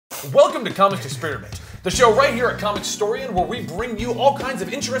Welcome to Comics Experiment, the show right here at Comicstorian where we bring you all kinds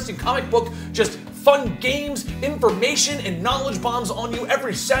of interesting comic book, just fun games, information, and knowledge bombs on you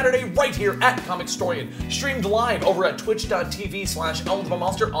every Saturday right here at Comicstorian. Streamed live over at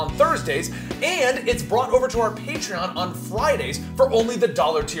twitch.tv/Eligible on Thursdays, and it's brought over to our Patreon on Fridays for only the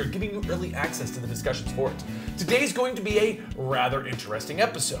 $1 tier, giving you early access to the discussions for it. Today's going to be a rather interesting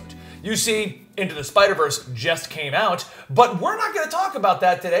episode. You see, Into the Spider-Verse just came out, but we're not going to talk about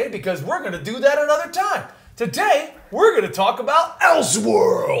that today because we're going to do that another time. Today, we're going to talk about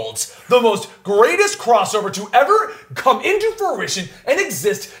Elseworlds, the most greatest crossover to ever come into fruition and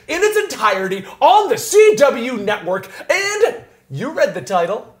exist in its entirety on the CW network. And you read the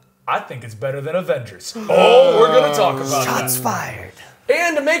title. I think it's better than Avengers. Oh, we're going to talk about Shots fired.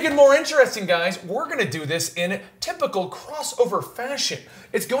 And to make it more interesting, guys, we're going to do this in typical crossover fashion.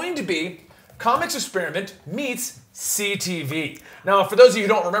 It's going to be Comics Experiment meets CTV. Now, for those of you who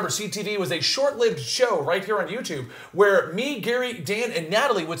don't remember, CTV was a short-lived show right here on YouTube where me, Gary, Dan, and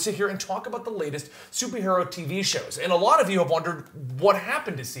Natalie would sit here and talk about the latest superhero TV shows. And a lot of you have wondered what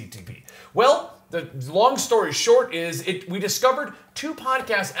happened to CTV. Well, the long story short is we discovered 2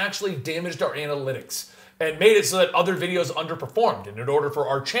 podcasts actually damaged our analytics and made it so that other videos underperformed. And in order for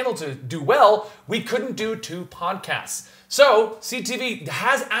our channel to do well, we couldn't do 2 podcasts. So, CTV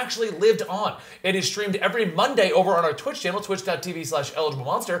has actually lived on. It is streamed every Monday over on our Twitch channel,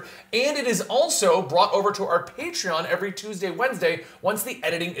 twitch.tv/EligibleMonster, and it is also brought over to our Patreon every Tuesday, Wednesday, once the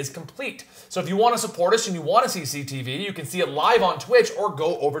editing is complete. So if you want to support us and you want to see CTV, you can see it live on Twitch or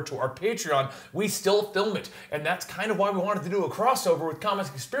go over to our Patreon. We still film it, and that's kind of why we wanted to do a crossover with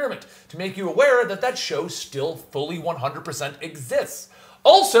Comics Experiment, to make you aware that that show still fully 100% exists.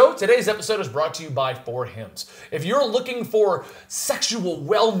 Also, today's episode is brought to you by 4Hims. If you're looking for sexual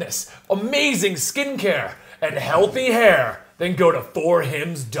wellness, amazing skincare, and healthy hair, then go to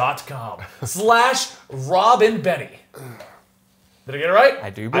 4hims.com/RobandBenny. Did I get it right?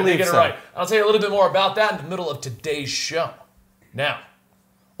 I do believe I did get so. it right. I'll tell you a little bit more about that in the middle of today's show. Now,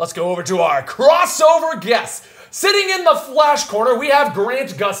 let's go over to our crossover guests. Sitting in the Flash corner, we have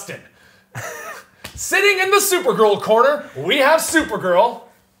Grant Gustin. Sitting in the Supergirl corner, we have Supergirl.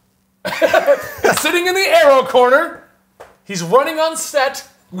 Sitting in the Arrow corner, he's running on set,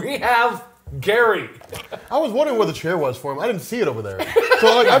 we have Gary. I was wondering where the chair was for him. I didn't see it over there.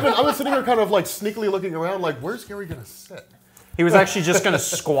 So like, I've been sitting here kind of like sneakily looking around like, where's Gary gonna sit? He was actually just going to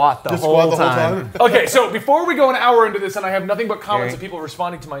squat the Just whole squat the whole time. time? Okay, so before we go an hour into this, and I have nothing but comments Gary. of people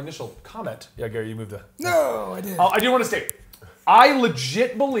responding to my initial comment. Yeah, Gary, you moved the... No, I didn't. I do want to state, I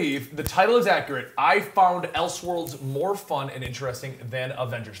legit believe the title is accurate. I found Elseworlds more fun and interesting than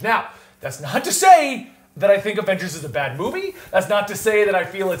Avengers. Now, that's not to say that I think Avengers is a bad movie. That's not to say that I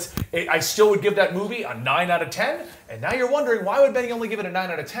feel I still would give that movie a 9 out of 10. And now you're wondering, why would Benny only give it a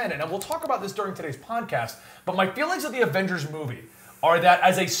 9 out of 10? And we'll talk about this during today's podcast. But my feelings of the Avengers movie are that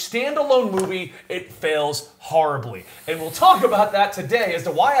as a standalone movie, it fails horribly. And we'll talk about that today as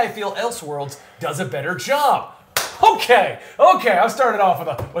to why I feel Elseworlds does a better job. Okay, I started off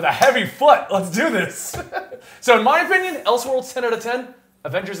with a heavy foot. Let's do this. So in my opinion, Elseworlds 10 out of 10,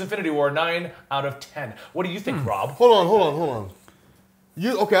 Avengers Infinity War 9 out of 10. What do you think, Rob? Hold on.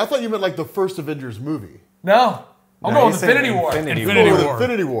 Okay, I thought you meant like the first Avengers movie. No. I'm No, going he's with Infinity saying War. Infinity Infinity War. War.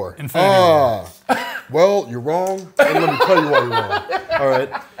 Infinity War. Infinity War. Well, you're wrong, and let me tell you why you're wrong. All right.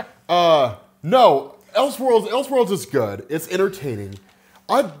 No, Elseworlds is good. It's entertaining.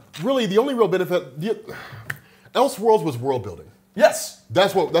 The only real benefit. Elseworlds was world building. Yes.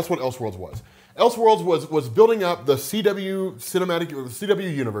 That's what Elseworlds was. Elseworlds was building up the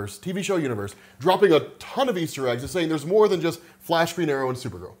CW universe, TV show universe, dropping a ton of Easter eggs and saying there's more than just Flash, Green Arrow, and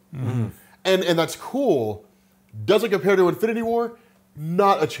Supergirl. Mm-hmm. And that's cool. Does it compare to Infinity War?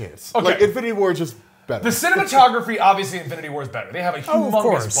 Not a chance. Okay. Like Infinity War is just better. The cinematography, obviously, Infinity War is better. They have a humongous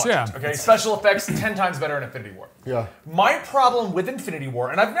course, budget. yeah. Okay, special effects 10 times better in Infinity War. Yeah. My problem with Infinity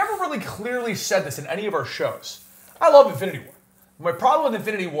War, and I've never really clearly said this in any of our shows, I love Infinity War. My problem with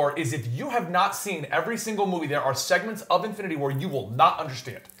Infinity War is if you have not seen every single movie, there are segments of Infinity War you will not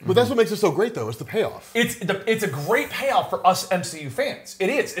understand. But that's what makes it so great, though. It's the payoff. It's a great payoff for us MCU fans.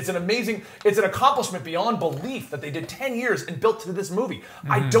 It is. It's an accomplishment beyond belief that they did 10 years and built to this movie.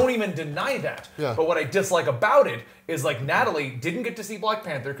 I don't even deny that. Yeah. But what I dislike about it is like Natalie didn't get to see Black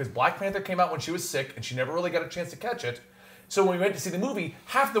Panther because Black Panther came out when she was sick and she never really got a chance to catch it. So when we went to see the movie,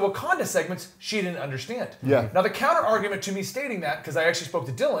 half the Wakanda segments she didn't understand. Yeah. Now the counter argument to me stating that, because I actually spoke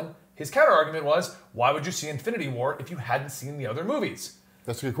to Dylan, his counter argument was, why would you see Infinity War if you hadn't seen the other movies?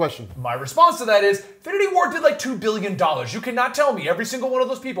 That's a good question. My response to that is Infinity War did like $2 billion. You cannot tell me every single one of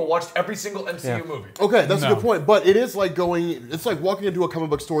those people watched every single MCU movie. Okay, that's a good point. But it is like it's like walking into a comic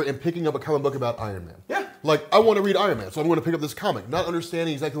book store and picking up a comic book about Iron Man. Yeah. Like, I want to read Iron Man, so I'm going to pick up this comic, not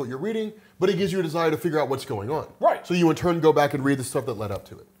understanding exactly what you're reading, but it gives you a desire to figure out what's going on. Right. So you in turn go back and read the stuff that led up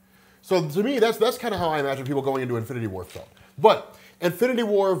to it. So to me, that's kind of how I imagine people going into Infinity War felt. But Infinity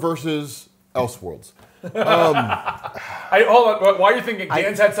War versus Elseworlds. Hold on. Why are you thinking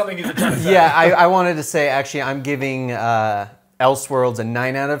Dan's had something he's trying to say? Yeah, I wanted to say, actually, I'm giving Elseworlds a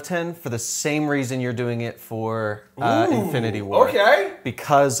 9 out of 10 for the same reason you're doing it for Infinity War. Okay.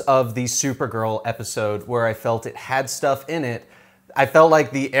 Because of the Supergirl episode where I felt it had stuff in it. I felt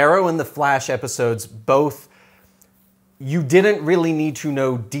like the Arrow and the Flash episodes both, you didn't really need to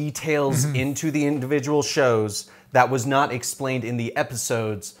know details into the individual shows that was not explained in the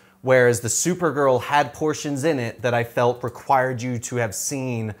episodes, whereas the Supergirl had portions in it that I felt required you to have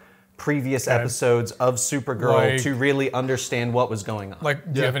seen previous episodes of Supergirl to really understand what was going on.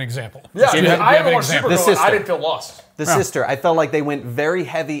 Like, do you have an example? Yeah, Do you have I an haven't watched example? Supergirl. I didn't feel lost. The sister, I felt like they went very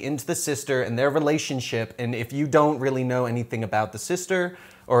heavy into the sister and their relationship, and if you don't really know anything about the sister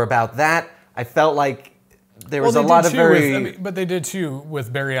or about that, I felt like there was a lot of very... but they did too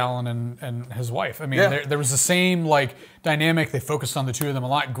with Barry Allen and his wife. I mean, Yeah. there was the same like dynamic. They focused on the two of them a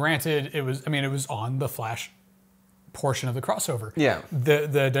lot. Granted, it was on the Flash portion of the crossover. Yeah.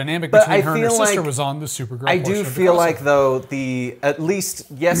 The dynamic But between I her and her feel sister like- was on the Supergirl I portion do of the feel crossover. like, though, at least,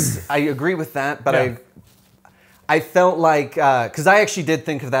 yes, I agree with that, but Yeah. I felt like, because I actually did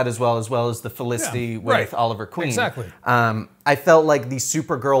think of that as well as the Felicity Yeah, with right. Oliver Queen. Exactly. I felt like the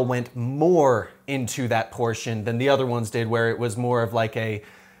Supergirl went more into that portion than the other ones did, where it was more of like a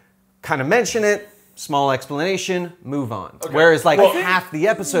kind of mention it, small explanation, move on. Whereas like half the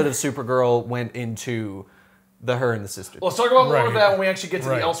episode of Supergirl went into her and the sister. Let's talk about more of Right. that when we actually get to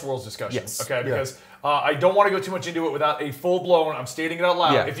Right. the Elseworlds discussion. Yes. Okay, because I don't want to go too much into it without a full-blown, I'm stating it out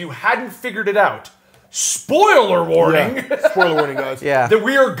loud. Yeah. If you hadn't figured it out, spoiler warning, Yeah. Spoiler warning, guys. Yeah. that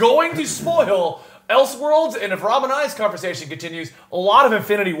we are going to spoil Elseworlds, and if Rob and I's conversation continues, a lot of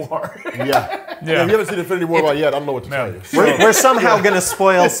Infinity War. Yeah. If you haven't seen Infinity War yet, I don't know what to tell you. We're somehow going to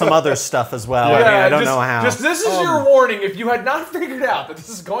spoil some other stuff as well. I mean, I don't know how. Just this is your warning if you had not figured out that this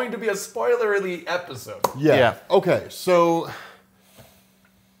is going to be a spoilerly episode. Yeah. Okay, so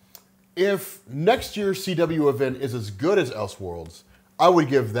if next year's CW event is as good as Elseworlds, I would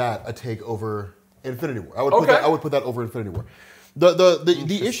give that a take over Infinity War. I would put that over Infinity War.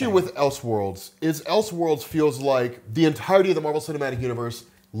 The issue with Elseworlds is Elseworlds feels like the entirety of the Marvel Cinematic Universe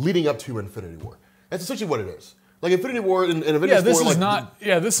leading up to Infinity War. That's essentially what it is. Like Infinity War and Avengers Yeah, this 4, is like, not.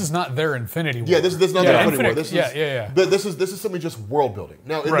 Yeah, this is not their Infinity War. Yeah, this is not the Infinity War. Infinite- This is this is simply just world building.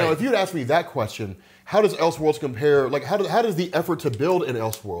 Now, Right. if you'd asked me that question, how does Elseworlds compare? Like, how does the effort to build in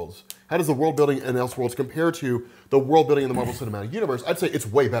Elseworlds, how does the world building in Elseworlds compare to the world building in the Marvel Cinematic Universe? I'd say it's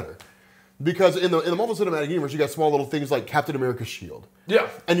way better. Because in the Marvel Cinematic Universe, you got small little things like Captain America's shield. Yeah.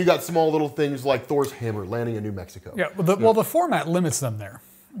 And you got small little things like Thor's hammer landing in New Mexico. Yeah, well, the format limits them there.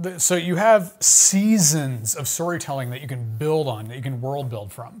 So you have seasons of storytelling that you can build on, that you can world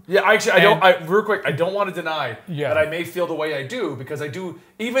build from. Yeah, actually, real quick, I don't want to deny that I may feel the way I do, because I do,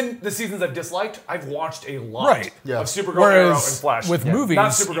 even the seasons I've disliked, I've watched a lot Right. of Supergirl, Arrow, and Flash. with movies,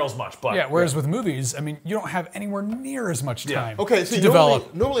 not Supergirl as much, but. Yeah, whereas with movies, I mean, you don't have anywhere near as much time Okay, see, to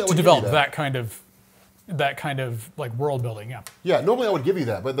develop, normally I would to give develop you that kind of like world building, yeah. Yeah, normally I would give you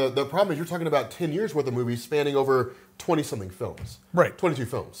that, but the problem is you're talking about 10 years worth of movies spanning over 20-something films. Right. 22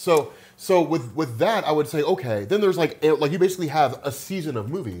 films. So with that, I would say, okay, then there's like you basically have a season of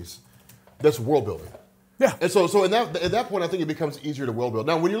movies that's world building. Yeah. And so at that point, I think it becomes easier to world build.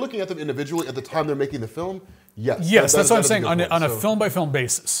 Now, when you're looking at them individually at the time they're making the film, yes. Yes, that's what I'm is a saying. good point. On a So- film-by-film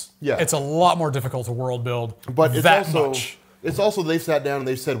basis, Yeah. it's a lot more difficult to world build But it's that also much. it's also they sat down and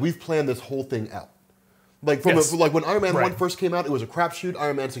they said we've planned this whole thing out. Like Yes. like when Iron Man 1 Right. first came out, it was a crapshoot.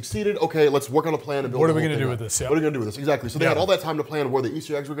 Iron Man succeeded. Okay, let's work on a plan and build. What the are we whole gonna thing do out. with this? Yeah. What are we gonna do with this? Exactly. So they Yeah. had all that time to plan where the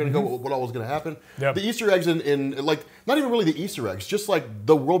Easter eggs were gonna go, what all was gonna happen. Yep. The Easter eggs in like not even really the Easter eggs, just like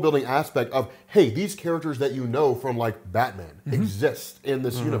the world building aspect of hey, these characters that you know from like Batman exist in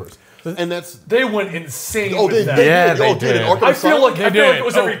this universe, and that's They went insane oh with they that. did. Yeah, they Oh, dude, in did. Arkham I feel Asylum- like did. it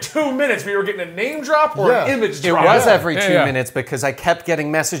was every 2 minutes we were getting a name drop or Yeah. an image It drop. was every Yeah, 2 yeah. minutes because I kept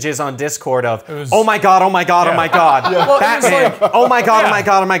getting messages on Discord of, was- oh my god, oh my god, oh my god, Batman, oh my god, oh my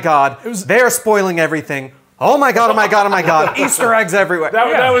god, oh my god, they're spoiling everything. Oh my god, oh my god, oh my god, Easter eggs everywhere.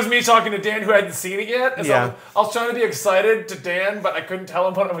 That was me talking to Dan, who hadn't seen it yet. And so Yeah. I was trying to be excited to Dan, but I couldn't tell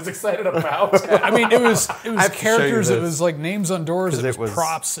him what I was excited about. I mean, it was have to show you characters, it this. was like names on doors, it it was was-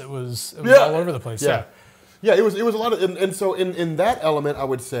 props, it was Yeah. all over the place. Yeah. Yeah, it was a lot of, and so in that element, I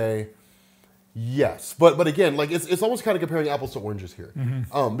would say yes, but again, like it's almost kind of comparing apples to oranges here,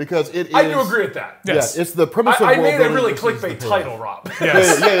 because it is. I do agree with that. Yes. Yeah, it's the premise of I world made a building really versus the clickbait payoff. title, Rob.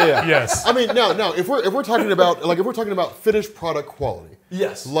 Yes. Yeah. Yes. I mean, now, if we're talking about finished product quality,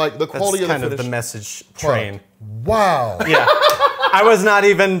 Yes. like the That's quality kind of of the the finished message product. train. Wow, Yeah. I was not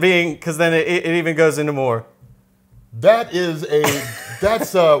even being, because then it even goes into more.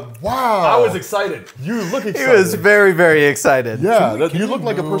 that's wow. I was excited. You look He excited. was very, very excited. Yeah, Can you we look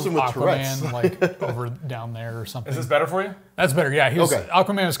like a move person with Tourette's. Aquaman, like over down there or something. Is this better for you? That's better. Yeah, he was. Okay.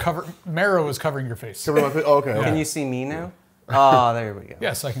 Aquaman was Cover was covering your face. my face. Oh, okay. Can you see me now? Oh, there we go.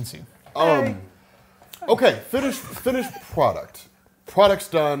 Yes, I can see. Okay, finished product. Product's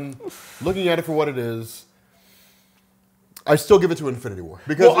done. Looking at it for what it is, I still give it to Infinity War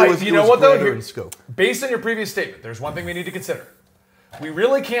because Well, it was, you it know was what, though? greater Here- in scope. Based on your previous statement, there's one thing we need to consider. We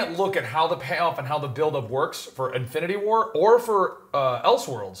really can't look at how the payoff and how the build-up works for Infinity War or for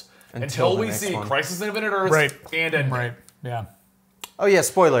Elseworlds until the we next see one. Crisis on Infinite Earths Right. and Endgame. Right. Yeah. Oh yeah,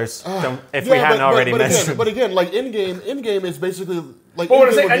 spoilers. If we Yeah, hadn't already but mentioned. Again, but again, like Endgame is basically like. But what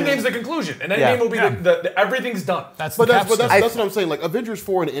I'm saying, would be Endgame's the conclusion, and Endgame Yeah. will be Yeah. the everything's done. That's But the that's capstone. that's what I'm saying. Like Avengers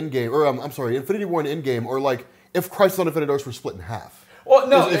 4 and Endgame, or I'm sorry, Infinity War and Endgame, or like if Crisis on Infinite Earths were split in half. Well,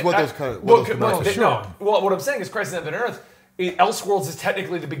 no, is what those kind of well, what those no, combinations- no. Well, what I'm saying is Crisis on Infinite Earth. Elseworlds is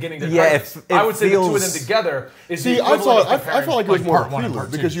technically the beginning. To Yeah, Crisis. it I would say the two of feels- them together is See, the I equivalent thought of I felt like it was like more part a one and prelude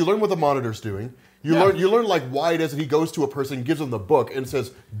part two. because you learn what the monitor's doing. You learn like why it is that he goes to a person, gives them the book, and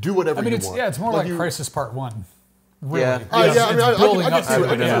says, "Do whatever I mean, you it's want." it's more like you- Crisis Part 1. Really. Yeah. Yeah, I mean, It's I building can up see to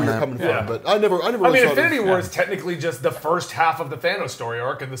where it. you're Yeah. coming Yeah. from, but I never. I mean, saw Infinity this- War is technically just the first half of the Thanos story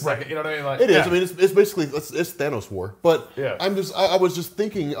arc, and the second, you know what I mean? Like, It is. Yeah. I mean, it's basically it's Thanos War. But Yeah. I was just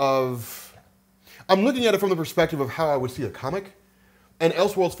thinking of. I'm looking at it from the perspective of how I would see a comic, and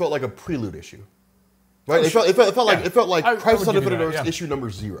Elseworlds felt like a prelude issue. Right? It felt like I Crisis would on give you Infinite that, Earths yeah. issue number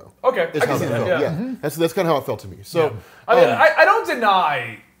 0. Okay, Is I how can see that that. felt. Yeah. That's kind of how it felt to me. So I mean, I don't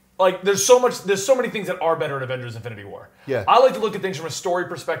deny. Like, there's so many things that are better in Avengers: Infinity War. Yeah. I like to look at things from a story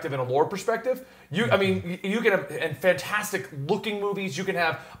perspective and a lore perspective. You can have and fantastic looking movies. You can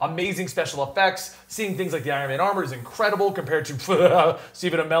have amazing special effects. Seeing things like the Iron Man armor is incredible compared to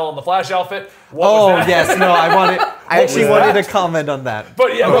Stephen Amell in the Flash outfit. What Oh was that? yes, no, I actually was wanted that? to comment on that.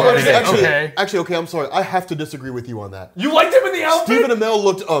 But yeah, but what I'm saying, actually, I'm sorry. I have to disagree with you on that. you liked him in the outfit. Stephen Amell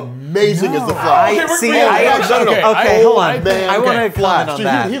looked amazing as the Flash. Okay, we're- See, we're- I no, actually, no, no. okay, hold on. Man, I want to Flash. comment on See,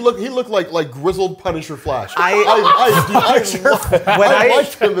 that. He looked like grizzled Punisher Flash. I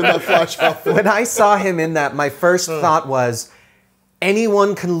liked him in that Flash outfit. when I saw him in that, my first thought was,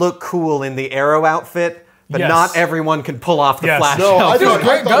 anyone can look cool in the Arrow outfit, but Yes. not everyone can pull off the Yes. Flash No, I outfit. thought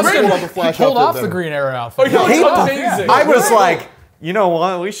Grant Grant Gustin, pulled off the Flash he pulled outfit off the better. Green Arrow outfit. Oh, he looks He- amazing. I was like, you know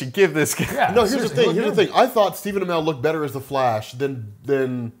what? We should give this guy. Yeah, No, here's the seriously, thing. look Here's the thing. I thought Stephen Amell looked better as the Flash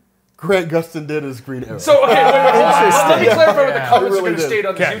than Grant Gustin did as Green Arrow. So, okay, wait, hold on. Let me clarify what the Yeah. comments It really are going to did. state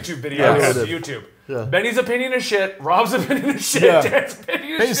on Okay. this YouTube video. Yeah, it Yes, really did. YouTube. Yeah. Benny's opinion is shit. Rob's opinion is shit. Yeah. Dan's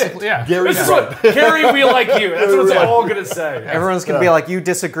opinion is Basically, shit. yeah. Gary This is said- what Gary, we like you. That's what it's Yeah. all going to say. Everyone's gonna be like, you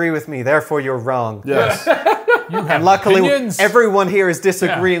disagree with me, therefore you're wrong. Yes. And luckily, opinions. everyone here is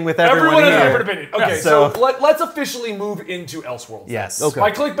disagreeing with everyone, Everyone has a here. different opinion. Okay, So- so let's officially move into Elseworlds. Yes. Okay.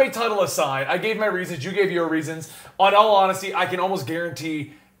 My clickbait title aside, I gave my reasons. You gave your reasons. On all honesty, I can almost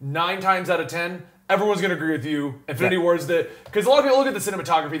guarantee 9 times out of 10, everyone's going to agree with you. Infinity War is because a lot of people look at the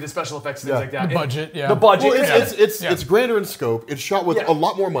cinematography, the special effects, things Yeah. like that. The budget, yeah. The budget. Well, yeah. it's grander in scope. It's shot with Yeah. a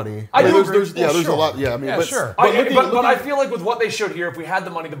lot more money. I do there's, agree. there's, yeah, Well, there's sure. a lot. Yeah, I mean, Yeah, but, sure. But, looking, but I looking- feel like with what they showed here, if we had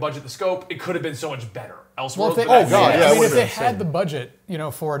the money, the budget, the scope, it could have been so much better. Elseworlds. Well, if they, Oh, God, yeah, I it mean, if would've they been had insane. the budget,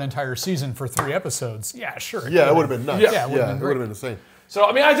 for an entire season for 3 episodes, yeah, sure. yeah, it would have been nuts. Yeah, Yeah, it would've been it great. would have been insane. So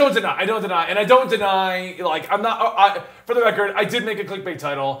I mean, I don't deny. Like, I'm not. For the record, I did make a clickbait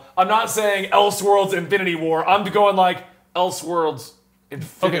title. I'm not saying Elseworlds Infinity War. I'm going like Elseworlds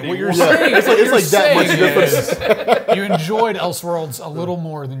Infinity Okay, what War. you're saying, It's like that much is you enjoyed Elseworlds a little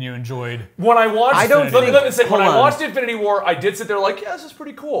more than you enjoyed. When I watched, I don't let me think- say, when hold I on. watched Infinity War, I did sit there like, yeah, this is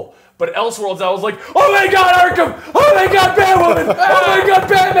pretty cool. But Elseworlds, I was like, oh my god, Arkham! Oh my god, Batwoman! Oh my god,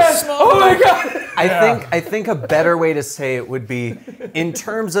 Batman! Oh my god! I think a better way to say it would be, in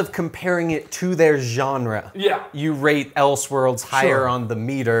terms of comparing it to their genre. Yeah. You rate Elseworlds higher Sure. on the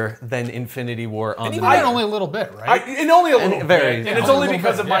meter than Infinity War on And the even meter. then, only a little bit, right? And only a little And very- bit, yeah, and it's only only a little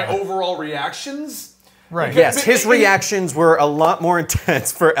because bit, of my yeah. overall reactions. right. Yes, his and- reactions were a lot more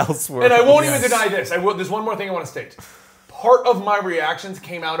intense for Elseworlds. And I won't even Yes. deny this. There's one more thing I want to state. Part of my reactions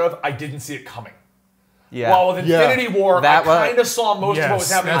came out of I didn't see it coming. Yeah. While with Yeah. Infinity War, That I kind of saw most of what was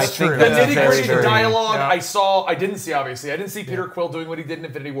Yes, happening. that's I think true. The that's nitty very gritty, the true. dialogue, Yeah. I didn't see, obviously. I didn't see Peter Quill doing what he did in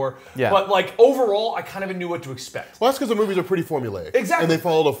Infinity War. Yeah. But, like, overall, I kind of knew what to expect. Well, that's because the movies are pretty formulaic. Exactly. And they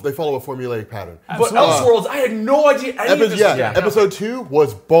follow a formulaic pattern. But Elseworlds, I had no idea any of this was happening. Episode 2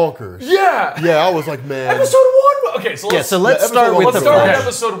 was bonkers. Yeah. Yeah, I was like, man. Episode 1. Okay, so let's, So let's episode start one- with let's the start with Flash.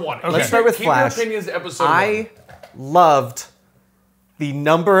 episode 1. Let's start with Keep Flash. your opinions to episode 1. I loved the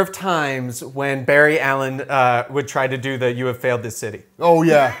number of times when Barry Allen would try to do the "You have failed this city." Oh,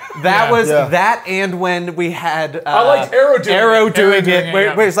 yeah. That was Yeah. that, and when we had I liked Arrow doing it. doing doing it, it, where,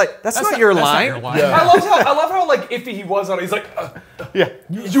 yeah. where he's like, "That's not your line." Yeah. I love how like iffy he was on it. He's like, Yeah.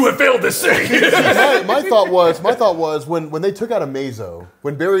 you have failed this city. my thought was when they took out Amazo,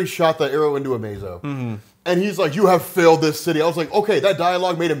 when Barry shot the arrow into Amazo, and he's like, "You have failed this city." I was like, "Okay, that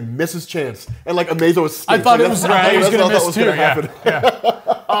dialogue made him miss his chance." And like Amazo was. I thought it was right. He was going to miss was too. gonna Yeah. happen.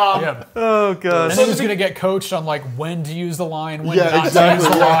 Yeah. Oh god. And then he's going to get coached on like when to use the line, when Yeah, not exactly, to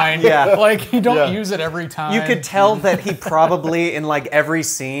use the yeah. line. Yeah. Like you don't Yeah. use it every time. You could tell that he probably in like every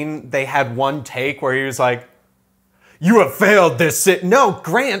scene they had one take where he was like, "You have failed this city." No,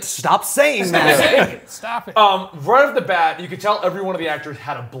 Grant, stop saying that. Stop it. Right off the bat, you could tell every one of the actors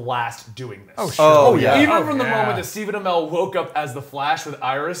had a blast doing this. Oh, sure. Oh, yeah. Even from the yeah. moment that Stephen Amell woke up as the Flash with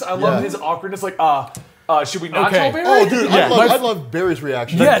Iris, I loved his awkwardness. Like, should we not Okay. tell Barry? Oh, dude, Yeah. I love Barry's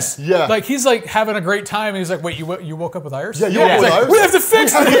reaction. Yes. Yeah. Like he's like having a great time, and he's like, "Wait, you woke up with Iris?" Yeah, you Yeah. woke up with Iris? We have to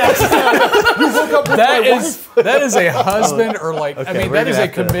fix this. You woke up with That my is wife? that is a husband or like I mean we're that is gonna a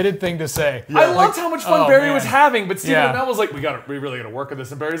have to- committed thing to say. I loved how much fun oh, Barry man. was having, but Stephen Yeah. Amell was like, "We really got to work on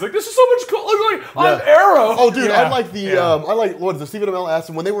this." And Barry's like, "This is so much cool. Like, I'm Arrow." Oh, dude, Yeah. I like the I like what is the Stephen Amell asked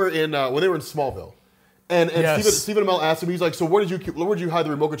him when they were in Smallville. And Yes. Stephen Amell asked him, he's like, "So where did you hide the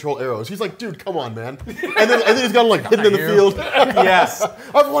remote control arrows?" He's like, "Dude, come on, man." And then he's got them like hidden in the you. field. Yes.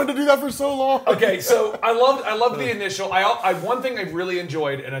 I've wanted to do that for so long. Okay, so I loved the initial. I one thing I really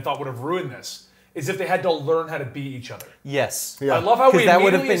enjoyed and I thought would have ruined this is if they had to learn how to be each other. Yes. Yeah. I love how we Because that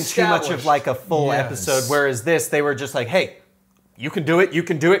would have immediately been too much of established- like a full Yes. episode, whereas this, they were just like, "Hey, you can do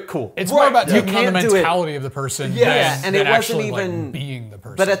it, cool." It's more about Yeah. taking on the You can't do it. mentality of the person Yeah, than, and than it wasn't actually, even like, being the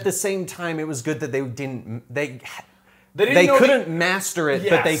person. But at the same time, it was good that they didn't They didn't they know couldn't master it,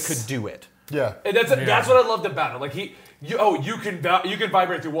 but they Yes. could do it. Yeah. And that's what I loved about it. Like you can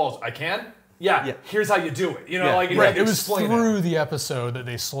vibrate through walls. I can. Yeah. Here's how you do it. You know, Yeah. like right, it it was explain through the episode that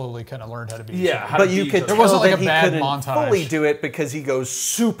they slowly kind of learned how to be. each Yeah, other. how to But you be could each other. tell wasn't like that a he bad couldn't montage. fully do it because he goes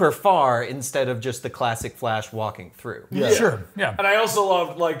super far instead of just the classic Flash walking through. Yeah. Sure, yeah. And I also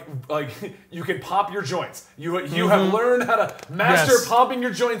loved like you can pop your joints. You have learned how to master Yes. popping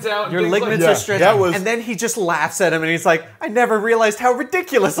your joints out. And Your things ligaments like are Yeah, stretched, that was- and then he just laughs at him, and he's like, "I never realized how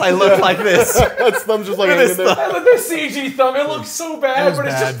ridiculous I look like this." That's them just like Look at hanging this there. I like their CG thumb. It looks so bad, It was but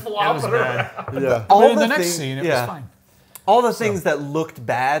it's bad. just It was flopping bad. around. Yeah. All But in the next things- scene, it yeah. was fine. All the things that looked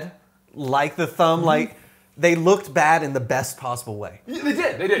bad, like the thumb, like they looked bad in the best possible way. Yeah, they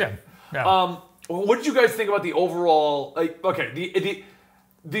did. They did. Yeah. What did you guys think about the overall? Like, okay,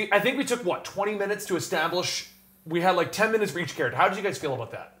 the I think we took 20 minutes to establish. We had like 10 minutes for each character. How did you guys feel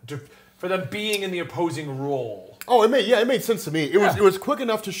about that? For them being in the opposing role. Oh, it made sense to me. It was quick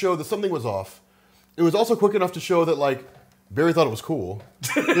enough to show that something was off. It was also quick enough to show that like Barry thought it was cool.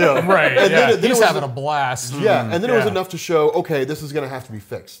 Yeah. Right, And yeah. then it He's was- having a blast. Yeah, and then it was Yeah. enough to show, okay, this is going to have to be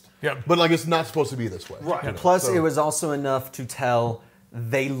fixed. Yep. But like, it's not supposed to be this way. Right. You know, Plus, so- it was also enough to tell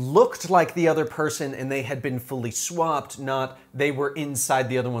they looked like the other person and they had been fully swapped, not they were inside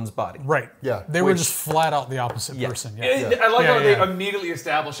the other one's body. Right. Yeah. They were Which- just flat out the opposite Yeah. person. Yeah. I like Yeah, how yeah. they immediately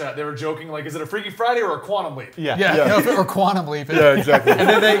established that. They were joking, like, is it a Freaky Friday or a Quantum Leap? Yeah. Yeah, Yeah. no, if it were quantum leap. Yeah, exactly. And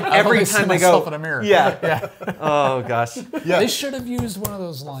then they, every only see time they myself go, in a mirror. Yeah. Yeah. Oh gosh. Yeah. They should have used one of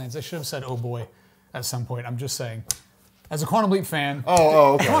those lines. They should have said, "Oh boy," at some point. I'm just saying. As a Quantum Leap fan,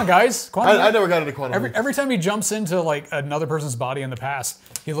 Oh, okay. come on, guys. Quantum I Leap. never got into Quantum Leap. Every time he jumps into like another person's body in the past,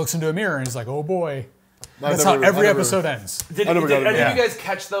 he looks into a mirror and he's like, "Oh boy." That's how every episode ends. Did I never got it. you guys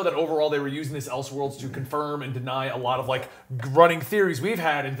catch though that overall they were using this Elseworlds to confirm and deny a lot of like running theories we've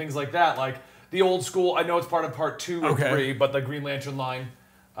had and things like that, like the old school. I know it's part of part 2 and Okay. 3, but the Green Lantern line.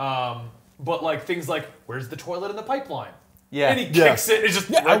 But like things like where's the toilet in the pipeline? Yeah. and he Yeah. kicks it. It's just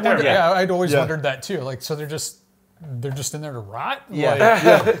Yeah, right there. I'd always Yeah. wondered that too. Like, so they're just in there to rot.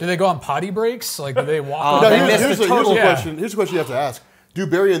 Yeah. Like, do they go on potty breaks? Like, do they walk? Oh, on Now, they the- missed here's the a total- Yeah. question. Here's a question you have to ask. Do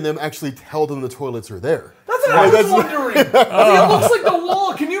Barry and them actually tell them the toilets are there? That's what I was that's- wondering. I mean, it looks like the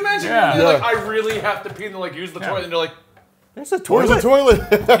wall. Can you imagine? Yeah. They're like, Yeah. I really have to pee, and they're like, use the toilet, and they're like, There's a Where's toilet.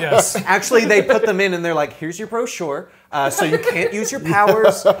 the toilet? Yes. Actually, they put them in and they're like, here's your brochure. So you can't use your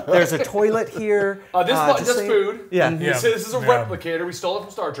powers. There's a toilet here. this just does so you-" food. Yeah. This is a Yeah. replicator. We stole it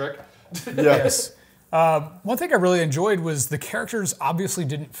from Star Trek. Yeah. Yes. One thing I really enjoyed was the characters obviously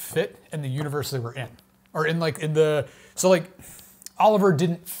didn't fit in the universe they were in, or Oliver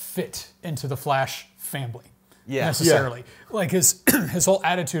didn't fit into the Flash family necessarily. Like his whole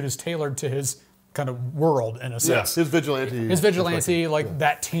attitude is tailored to his kind of world in a sense. His vigilante.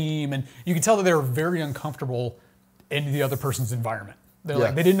 That team, and you can tell that they were very uncomfortable in the other person's environment. They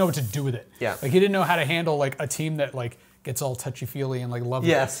didn't know what to do with it. Yeah. Like he didn't know how to handle like a team that like gets all touchy-feely and like lovely.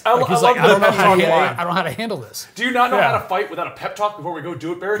 Yes. Like, he's like, I don't know how to handle this. Do you not know how to fight without a pep talk before we go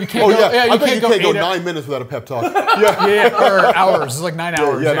do it, Barry? You can't I bet you can't go 8 9 minutes without a pep talk. or hours. It's like 9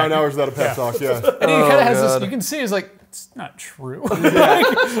 hours. Yeah, 9 hours without a pep talk. Yeah. And he kind of has this. You can see it's like it's not true.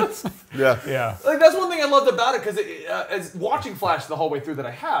 Yeah. Like that's one thing I loved about it because as watching Flash the whole way through that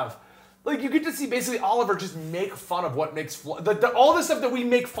I have, like you get to see basically Oliver just make fun of what makes all the stuff that we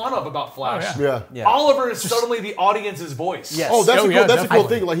make fun of about Flash. Yeah. Oliver is suddenly the audience's voice. Yes. Oh, that's a cool definitely.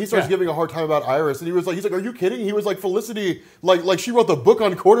 thing. Like he starts giving a hard time about Iris, and he's like, "Are you kidding?" He was like, "Felicity, like she wrote the book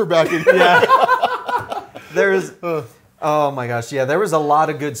on quarterbacking." There's, oh my gosh, yeah, there was a lot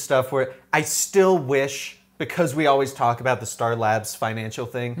of good stuff where I still wish, because we always talk about the Star Labs financial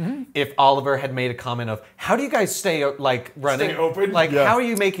thing, if Oliver had made a comment of, how do you guys stay like running? Stay open? Like, how are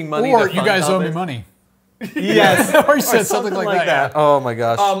you making money? Or to you fund guys owe me it? money. Yes. Or he said something like that. Oh my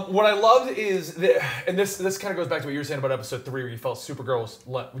gosh. What I loved is that, and this kind of goes back to what you were saying about episode 3, where you felt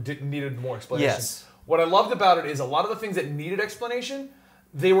Supergirl needed more explanation. Yes. What I loved about it is a lot of the things that needed explanation,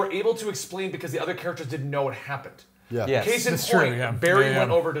 they were able to explain because the other characters didn't know what happened. Yeah. Yes. Case in That's point, true, yeah. Barry Yeah, yeah.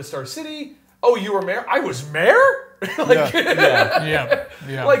 went over to Star City. Oh, you were mayor? I was mayor? Like,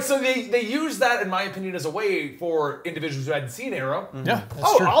 so they used that, in my opinion, as a way for individuals who hadn't seen Arrow. Yeah, that's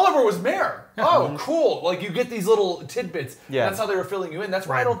Oh, true. Oliver was mayor. Oh, cool. Like, you get these little tidbits. Yeah. That's how they were filling you in. That's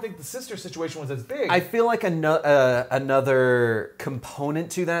why I don't think the sister situation was as big. I feel like another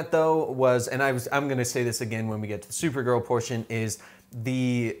component to that, though, was, and I'm going to say this again when we get to the Supergirl portion, is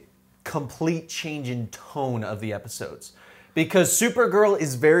the complete change in tone of the episodes. Because Supergirl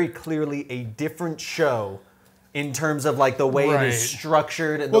is very clearly a different show in terms of like the way it is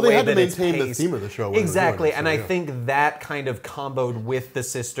structured and Well, the they way had to that it's maintain the paced. theme of the show when they were Exactly, doing it, and so, I yeah. think that kind of comboed with the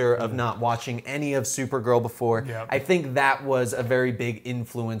sister of not watching any of Supergirl before. Yep. I think that was a very big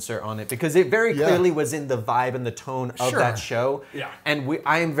influencer on it because it very clearly was in the vibe and the tone of that show. Yeah. And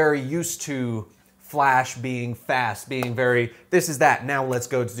I am very used to Flash being fast, being very, this is that, now let's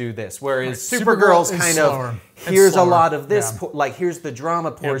go to do this. Whereas Supergirl Supergirl's is kind slower. of, It's here's a slower. lot of this, Yeah. like here's the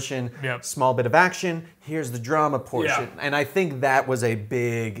drama portion, Yep. small bit of action, here's the drama portion. Yeah. And I think that was a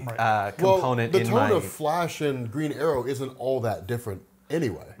big component the in tone my... of Flash and Green Arrow isn't all that different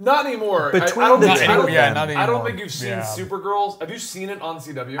anyway. Not anymore. Between I don't the think, two I don't, of them. not I anymore. don't think you've seen Yeah. Supergirl. Have you seen it on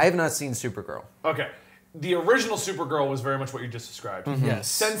CW? I have not seen Supergirl. Okay. The original Supergirl was very much what you just described. Yes.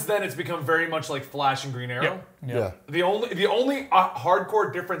 Since then, it's become very much like Flash and Green Arrow. Yeah. The only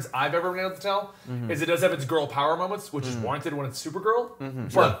hardcore difference I've ever been able to tell is it does have its girl power moments, which is warranted when it's Supergirl.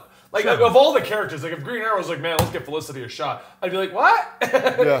 But like of all the characters, like if Green Arrow was like, man, let's get Felicity a shot, I'd be like, what?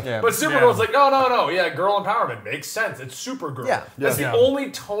 Yeah. But Supergirl's like, no, yeah, girl empowerment makes sense. It's Supergirl. Yeah. That's Yeah. the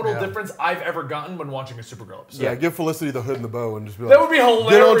only tonal difference I've ever gotten when watching a Supergirl episode. Yeah, give Felicity the hood and the bow and just be like, That would be get on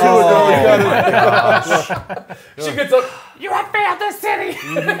hilarious. to it, girl. You got it. She gets up. You have failed the city.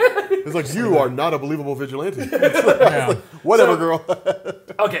 It's like, you are not a believable vigilante. Yeah. Whatever, girl.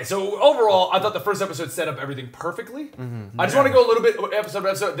 Okay, so overall, I thought the first episode set up everything perfectly. I just want to go a little bit episode by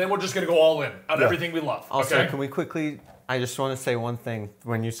episode, then we're just going to go all in on everything we love. Also, Okay? can we quickly... I just want to say one thing.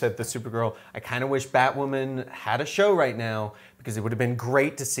 When you said the Supergirl, I kind of wish Batwoman had a show right now because it would have been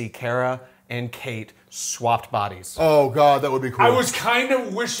great to see Kara and Kate swapped bodies. Oh, God, that would be cool. I was kind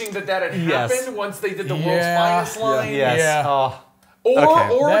of wishing that had Yes. happened once they did the World's Yeah. Finest line. Yes. Yeah. Oh.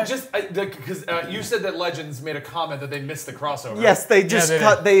 Or Okay. just because you said that Legends made a comment that they missed the crossover. Yes, they just they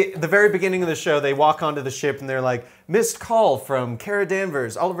cut. The very beginning of the show, they walk onto the ship and they're like, missed call from Kara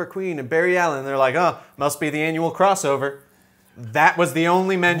Danvers, Oliver Queen, and Barry Allen. And they're like, oh, must be the annual crossover. That was the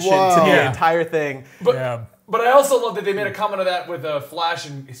only mention Wow. to the Yeah. entire thing. But I also love that they made a comment of that with Flash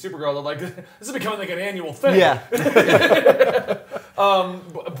and Supergirl. They're like, this is becoming like an annual thing. Yeah.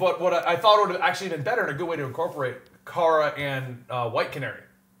 But what I thought would have actually been better and a good way to incorporate Kara and White Canary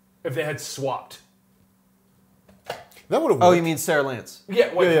if they had swapped. That would have Oh, worked. you mean Sarah Lance?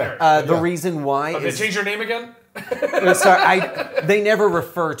 Yeah, White Yeah, yeah. Canary. The reason why They is... changed her name again? Sorry, they never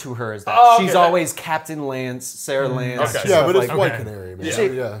refer to her as that. Oh, okay. She's always Captain Lance, Sarah Lance. Okay. Yeah, stuff but it's like- White Okay. Canary, man. See,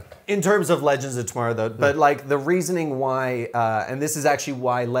 Yeah. In terms of Legends of Tomorrow, though, but like the reasoning why, and this is actually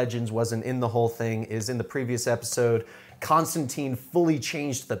why Legends wasn't in the whole thing, is in the previous episode, Constantine fully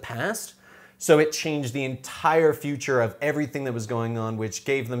changed the past. So it changed the entire future of everything that was going on, which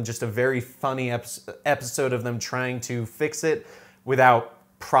gave them just a very funny episode of them trying to fix it without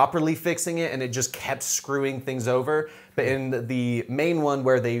properly fixing it, and it just kept screwing things over. But in the main one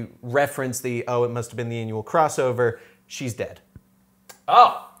where they reference it must have been the annual crossover, she's dead.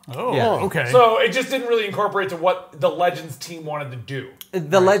 Oh. Oh, Yeah. okay. So it just didn't really incorporate to what the Legends team wanted to do.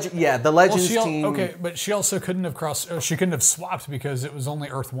 The Legends team. Okay, but she also couldn't have she couldn't have swapped because it was only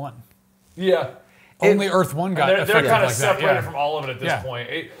Earth 1. Yeah. Only Earth 1 got They're affected kind of like separated that. Yeah. from all of it at this point.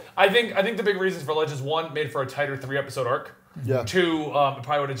 I think the big reasons for Legends 1 made for a tighter 3-episode arc. Yeah. 2, it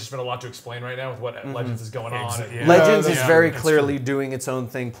probably would have just been a lot to explain right now with what Legends is going on. Yeah. Legends Yeah, is that's very true. clearly doing its own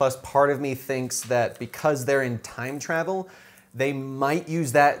thing. Plus, part of me thinks that because they're in time travel, they might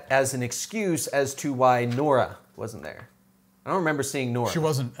use that as an excuse as to why Nora wasn't there. I don't remember seeing Nora. She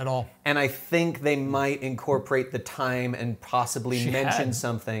wasn't at all. And I think they might incorporate the time and possibly She mention had.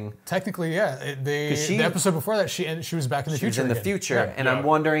 something. Technically, yeah. she- The episode before that, she was back in the She was future. in the again. future, Yeah. and I'm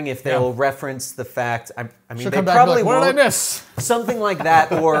wondering if they'll reference the fact. I mean, She'll they come back and be probably like, what did I won't. miss? Something like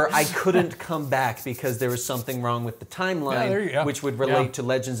that, or I couldn't come back because there was something wrong with the timeline, there you go. which would relate Yeah. to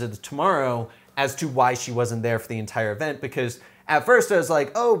Legends of Tomorrow as to why she wasn't there for the entire event. Because at first I was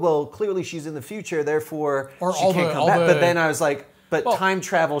like, oh, well, clearly she's in the future, therefore Or she all can't the- come all back. the- But then I was like, but Well- time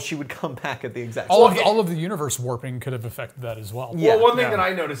travel, she would come back at the exact All same of the universe warping could have affected that as well. Yeah. Well, one thing Yeah. that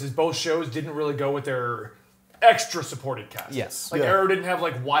I noticed is both shows didn't really go with their extra supported cast. Yes. Like Yeah. Arrow didn't have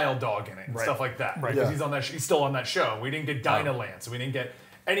like Wild Dog in it and stuff like that. Right. Because Yeah. he's on that. He's still on that show. We didn't get Dynaland, so we didn't get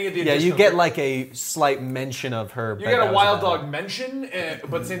any of the. Yeah, you additional get like a slight mention of her. You but get that a was Wild about Dog mention,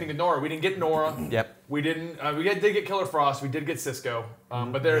 but same thing with Nora. We didn't get Nora. Yep. We didn't. Did get Killer Frost. We did get Cisco.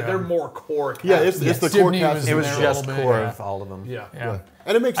 But they're more core. Yeah, cast. it's the core Sydney cast. was It in was there a just little bit, core yeah. of all of them. Yeah. Yeah.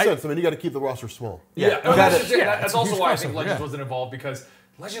 And it makes sense. I mean, you got to keep the roster small. Yeah, you gotta- that's it's a also huge why I think crossover, Legends yeah. wasn't involved, because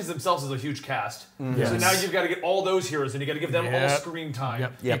Legends themselves is a huge cast. Mm-hmm. So now you've got to get all those heroes, and you got to give them all Yep. screen time.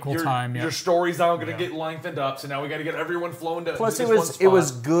 Yep. Equal time. Yeah. Your story's now going to get lengthened up, so now we got to get everyone flown to. Plus, to it this was one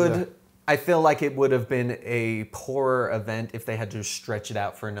spot. good. Yeah. I feel like it would have been a poorer event if they had to stretch it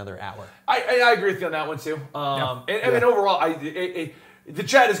out for another hour. I agree with you on that one too. And then overall, the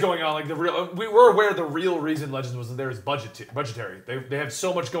chat is going on like the real. We were aware the real reason Legends wasn't there is budgetary. They have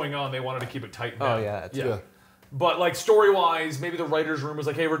so much going on. They wanted to keep it tight. Oh, yeah, that's Yeah. But like story wise, maybe the writers' room was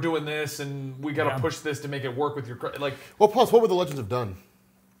like, "Hey, we're doing this, and we got to push this to make it work with your like." Well, plus, what would the Legends have done?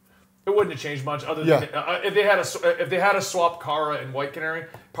 It wouldn't have changed much, other Yeah. than if they had a swap Kara and White Canary,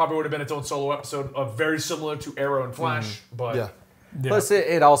 probably would have been its own solo episode, very similar to Arrow and Flash. But Yeah. Plus,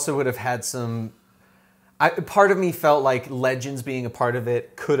 it also would have had some. Part of me felt like Legends being a part of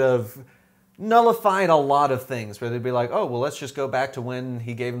it could have nullified a lot of things, where they'd be like, "Oh, well, let's just go back to when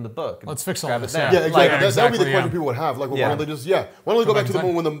he gave him the book. And Let's fix all grab this, it there." yeah. Yeah, exactly. Like, that would be the exactly, question yeah. people would have. Like, well, Yeah. why don't they just why don't they go back to the back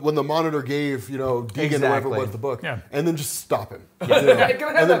in moment when the monitor gave Deegan or whatever it Exactly. was the book, Yeah. and then just stop him. Can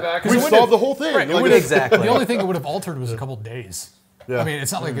I have that back? We solved the whole thing. Right, it Like, would've- Exactly. The only thing it would have altered was a couple days. Yeah. I mean,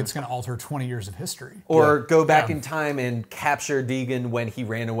 it's not like it's going to alter 20 years of history. Or Yeah. go back Yeah. in time and capture Deegan when he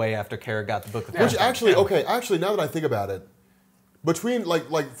ran away after Kara got the book. Of Which Contents. actually, now that I think about it, between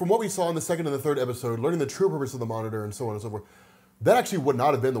like from what we saw in the second and the third episode, learning the true purpose of the monitor and so on and so forth, that actually would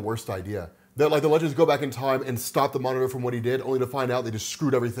not have been the worst idea. That like the Legends go back in time and stop the monitor from what he did, only to find out they just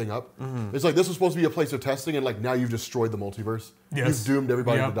screwed everything up. It's like this was supposed to be a place of testing, and like now you've destroyed the multiverse. Yes. You've doomed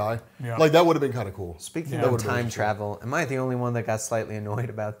everybody Yep. to die. Yep. Like that would have been kind of cool. Speaking That of would've been time interesting. travel, am I the only one that got slightly annoyed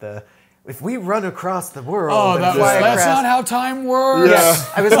about the? If we run across the world, Oh, and that's fly not across- how time works. Yeah.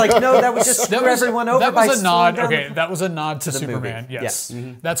 I was like, no, that would just screw everyone over. That by was a nod. slowing down Okay, the- that was a nod to the movie. Superman. Yes,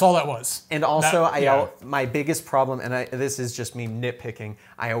 Yes. that's all that was. And also, That- my biggest problem, and this is just me nitpicking,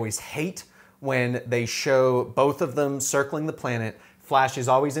 I always hate when they show both of them circling the planet. Flash is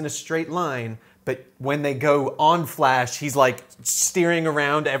always in a straight line, but when they go on Flash, he's like steering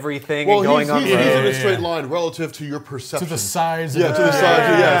around everything Well, and going he's on in roads. a straight line relative to your perception. to the size. Yeah, of to the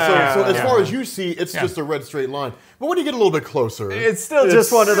side. Yeah. So as Yeah. far as you see, it's Yeah. just a red straight line. But when you get a little bit closer, It's still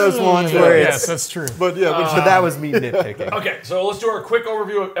just one of those ones Yeah. where it's. Yes, that's true. But yeah, But that was me nitpicking. Okay, so let's do our quick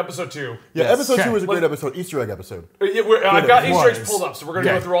overview of episode 2. yeah. Yes. Episode Okay. 2 was a great episode, Easter egg episode. I've got Easter eggs was. pulled up, so we're going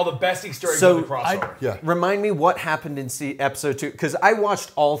to Okay. go through all the best Easter eggs So, of the crossover. Yeah. Remind me what happened in episode 2, because I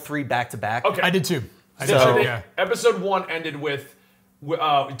watched all 3 back to back. Okay. I did too. I So did I too. think Yeah. episode 1 ended with we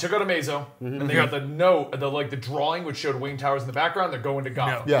took out Amazo, and they got the note, the drawing which showed Wayne Towers in the background. They're going to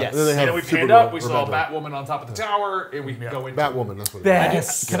Gotham. Yeah. Yes. And then they And have then we panned Supergirl, up. We or saw Batgirl. Batwoman on top of the tower, and we go into Batwoman, that's what it is.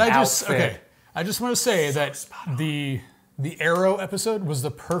 Best Can I just outfit. okay? I just want to say that the Arrow episode was the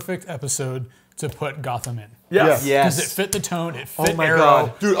perfect episode to put Gotham in. Yes. Because it fit the tone, it fit my Arrow.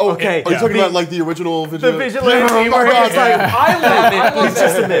 God. Dude, Okay. are you talking about like the original Vigilante? The vigilante Oh my where God. he's like, I love he's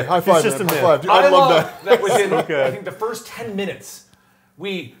just a that. myth. High five, He's just a man. myth. High five. Dude, I I love love that. within, I think, the first 10 minutes,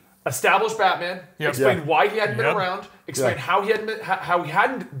 we established Batman, explained why he hadn't been around, explained how he hadn't been, how he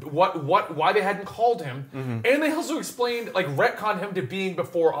hadn't, why they hadn't called him, and they also explained, like, retconned him to being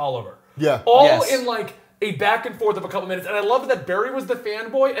before Oliver. Yeah. All in, like, a back and forth of a couple minutes, and I love that Barry was the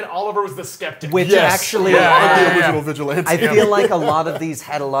fanboy and Oliver was the skeptic. Which Yes. actually, The original Vigilante. I feel like a lot of these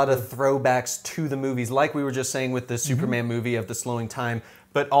had a lot of throwbacks to the movies, like we were just saying with the Superman movie of the slowing time,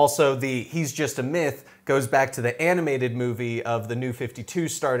 but also the he's just a myth goes back to the animated movie of the New 52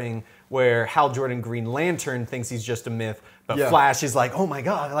 starting where Hal Jordan Green Lantern thinks he's just a myth, but Flash is like, oh my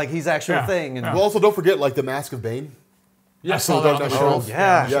God, like he's actually a thing. And Well, also don't forget like the Mask of Bane. I saw that on the shelf.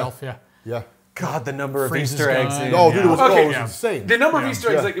 Yeah. On the shelf, yeah. Yeah. God, the number of Freeze's Easter eggs. gun. in- Oh, dude, it was, Okay, it was insane. The number of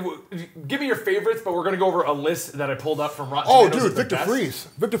Easter eggs, like, give me your favorites, but we're going to go over a list that I pulled up from Rotten Oh, Tomatoes dude, of the Victor best. Freeze.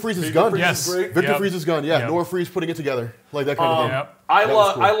 Victor Freeze's gun. Freeze Yes. is great. Victor Yep. Freeze's gun. Yeah, Yep. Nora Freeze putting it together. Like that kind of thing. Yep. I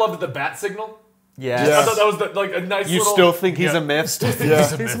was cool. loved the bat signal. Yes. Yeah. I thought that was like a nice You little... still think he's Yeah. a myth?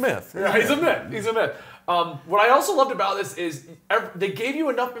 Yeah. He's a myth. Yeah, he's a myth. He's a myth. What I also loved about this is they gave you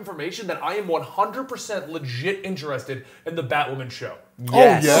enough information that I am 100% legit interested in the Batwoman show.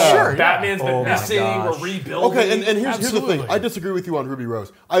 Yes. Oh, yeah. Sure, yeah. Batman's been Oh my missing, we're gosh. rebuilding. Okay, and here's the Absolutely. thing. I disagree with you on Ruby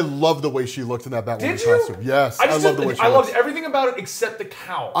Rose. I love the way she looked in that Batwoman Did you? costume. Yes, I, just love the way she I loved looks. everything about it except the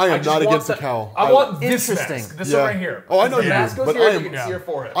cowl. I am just not want against the that- cowl. I want this Interesting. mask. This Yeah. one right here. Oh, I know the you do, mask goes but here, I you am- can see her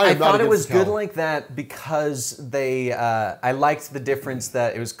forehead. I am I not thought it against was the good cowl. like that because they. I liked the difference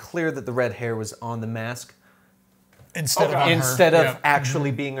that it was clear that the red hair was on the mask Instead of Okay. on her. instead of Yeah.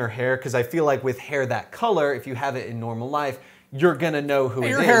 actually being her hair. Because I feel like with hair that color, if you have it in normal life, you're gonna know who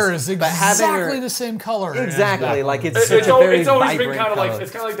Your it is. hair is But having exactly her- the same color. as Exactly, Batwoman. like it's It's, such a very it's always been vibrant kind of color. like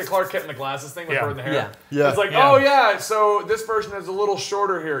it's kind of like the Clark Kent and the glasses thing with Yeah. her in the hair. Yeah. Yeah. It's like, Yeah. oh yeah, so this version is a little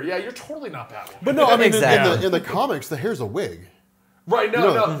shorter here. Yeah, you're totally not Batman. But no, I mean, Exactly. in the comics, the hair's a wig. Right? No,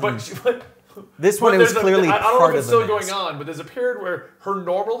 You know- no. But This one, but it was there's clearly I don't know part if it's of the still mask. going on, but there's a period where her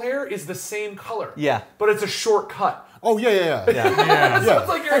normal hair is the same color. Yeah. But it's a short cut. Oh yeah. Yeah. Yeah. It's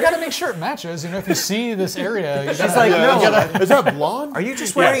like I gotta make sure it matches. You know, if you see this area, you She's gotta- like, Yeah. no, Is that blonde? are you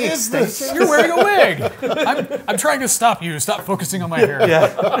just wearing What is this? extensions? you're wearing a wig. I'm trying to stop you. Stop focusing on my hair.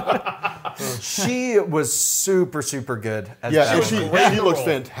 She was super, super good. As Yeah, and Batwoman. she looks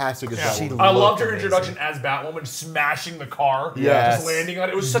fantastic as She Batwoman. I loved her amazing. introduction as Batwoman, smashing the car, Yes. just landing on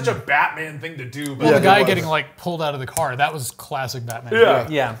it. It was such a Batman thing to do. But Yeah, The it guy was. getting like pulled out of the car. That was classic Batman. Yeah. Yeah.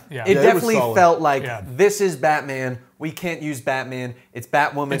 Yeah. It Yeah, it was definitely solid. felt like Yeah. this is Batman. We can't use Batman. It's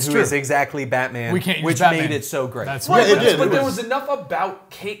Batwoman It's who true. is exactly Batman. We can't use which Batman. made it so great. That's Right, right. it but, did. but It there was- was enough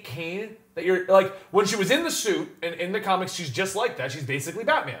about Kate Kane that you're like when she was in the suit and in the comics, she's just like that. She's basically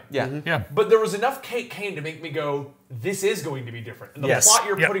Batman. yeah. Yeah. But there was enough Kate Kane to make me go, this is going to be different. And the Yes. plot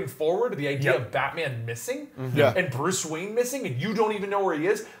you're Yep. putting forward, the idea Yep. of Batman missing Yeah. and Bruce Wayne missing, and you don't even know where he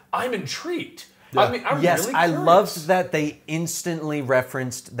is, I'm intrigued. I mean, I'm Yes, really I curious. loved that they instantly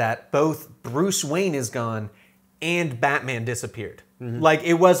referenced that both Bruce Wayne is gone and Batman disappeared. Like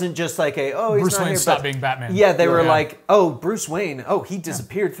it wasn't just like he's Bruce not Wayne here, stopped but- being Batman. Yeah, they were Yeah. like, oh, Bruce Wayne, he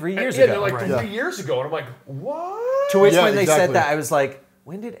disappeared 3 years Yeah, ago. they're like Right. 3 years ago, and I'm like, what? To which Yeah, when they exactly. said that, I was like,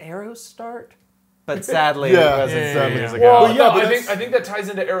 when did Arrow start? But sadly, Yeah. it wasn't Yeah, 7 yeah, years yeah. ago. Well, Well, yeah, no, but I think that ties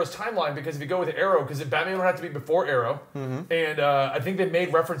into Arrow's timeline because if you go with Arrow, because Batman would have to be before Arrow, and I think they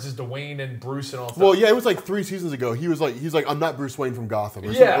made references to Wayne and Bruce and all that. Well, stuff. yeah, it was like 3 seasons ago. He's like, I'm not Bruce Wayne from Gotham,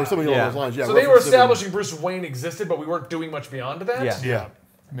 or, Yeah. or something Yeah. along those lines. Yeah. So they were referenced him. establishing Bruce Wayne existed, but we weren't doing much beyond that. Yeah. Yeah.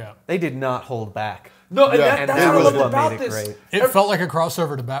 Yeah. They did not hold back. No, and Yeah. that's And what that I was loved what about made it this. great. It felt like a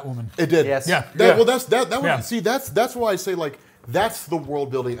crossover to Batwoman. It did. Yes. Yeah. Well, that Yeah. was see that's why I say like that's the world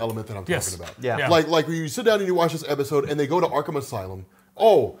building element that I'm Yes. talking about. Yeah. Yeah. Like when you sit down and you watch this episode and they go to Arkham Asylum.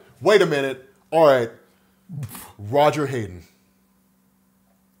 Oh, wait a minute. All right, Roger Hayden,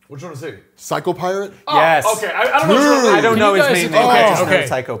 Which one is he? Psycho Pirate. Yes. Okay, I don't know. I don't Can know you his guys- name. Name. I just know okay.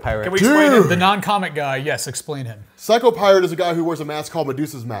 Psycho Pirate. Can we explain Dude. him? The non-comic guy, yes, explain him. Psycho Pirate is a guy who wears a mask called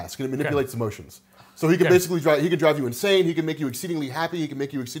Medusa's mask and it manipulates emotions. So he can Okay. basically drive you insane. He can make you exceedingly happy. He can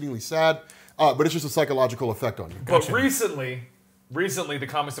make you exceedingly sad. But it's just a psychological effect on you. But recently, the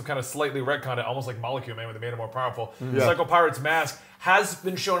comics have kind of slightly retconned it, almost like Molecule Man, where they made it more powerful. Yeah. Psycho Pirate's mask has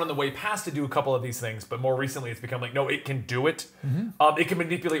been shown on the way past to do a couple of these things, but more recently it's become like, no, it can do it. It can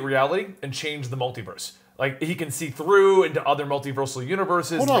manipulate reality and change the multiverse. Like he can see through into other multiversal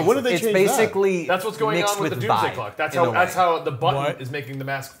universes. Hold on, when did they It's change basically That's what's going mixed on with the with Doomsday vibe, Clock. That's in a how way. the button What? is making the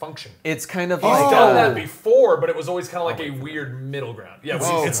mask function. It's kind of He's like done that before, but it was always kind of like a weird middle ground. Yeah,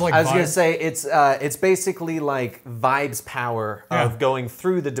 It's like I was vibe. gonna say it's basically like Vibe's power of going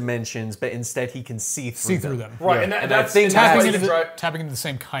through the dimensions, but instead he can see through them. right, Yeah. and, And that's I think and that's tapping why into, he's the, tapping into the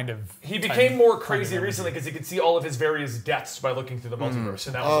same kind of. He became more crazy energy. recently because he could see all of his various deaths by looking through the multiverse,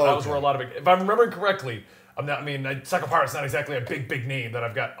 and that was where a lot of it. If I'm remembering correctly, Psycho Pirate's not exactly a big name that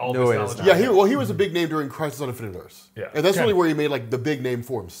I've got all No, this it knowledge is of. not. Yeah, he was a big name during Crisis on Infinite Earths. Yeah. And that's Okay. really where he made like the big name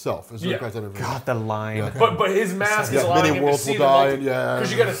for himself. Is during Yeah. Crisis on Infinite God, the line. But his mask is Yeah, allowing many him to worlds see will the die, multi. yeah.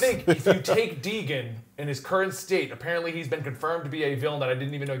 Because you got to think, if you take Deegan in his current state, apparently he's been confirmed to be a villain that I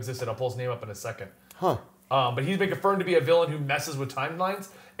didn't even know existed. I'll pull his name up in a second. Huh. But he's been confirmed to be a villain who messes with timelines,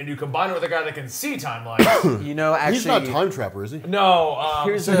 and you combine it with a guy that can see timelines. You know, actually, He's not Time Trapper, is he? No,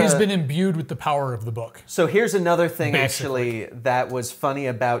 here's So he's a- been imbued with the power of the book. So here's another thing Basically. actually that was funny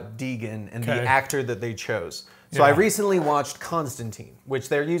about Deegan and the Okay. actor that they chose. So I Yeah. recently watched Constantine, which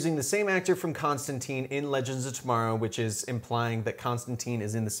they're using the same actor from Constantine in Legends of Tomorrow, which is implying that Constantine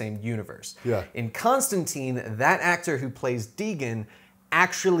is in the same universe. Yeah. In Constantine, that actor who plays Deegan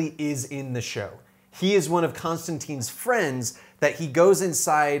actually is in the show. He is one of Constantine's friends that he goes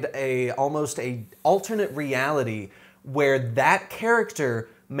inside almost a alternate reality where that character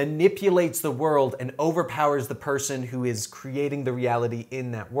manipulates the world and overpowers the person who is creating the reality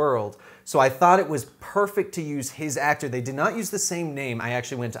in that world. So I thought it was perfect to use his actor. They did not use the same name. I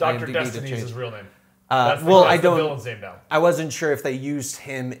actually went to Dr. IMDb Destiny to is change. his real name. Well, I that's don't. the villain's name now. I wasn't sure if they used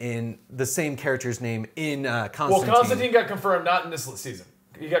him in the same character's name in Constantine. Well, Constantine got confirmed not in this season.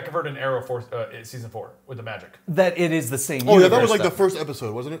 He got confirmed in Arrow season 4 with the magic. That it is the same. Oh, yeah, that universe, was like though. the first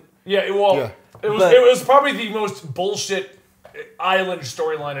episode, wasn't it? Yeah, Yeah. it was But- it was probably the most bullshit island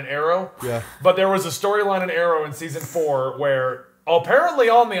storyline in Arrow. Yeah. But there was a storyline in Arrow in season 4 where apparently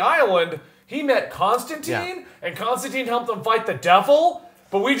on the island he met Constantine and Constantine helped him fight the devil.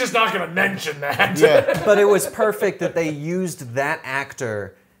 But we're just not going to mention that. Yeah. But it was perfect that they used that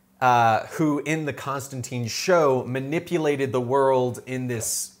actor who in the Constantine show manipulated the world in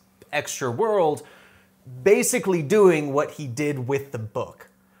this extra world, basically doing what he did with the book,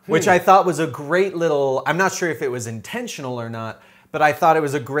 which I thought was a great little, I'm not sure if it was intentional or not, but I thought it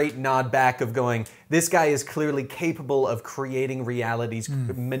was a great nod back of going, this guy is clearly capable of creating realities,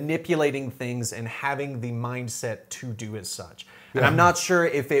 manipulating things, and having the mindset to do as such. And I'm not sure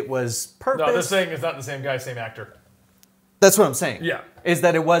if it was purpose. No, they're saying it's not the same guy, same actor. That's what I'm saying. Yeah. Is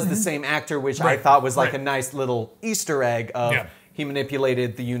that it was the same actor, which I Right, thought was like right. a nice little Easter egg of Yeah. he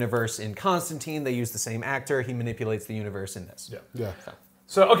manipulated the universe in Constantine. They used the same actor. He manipulates the universe in this. Yeah. Yeah.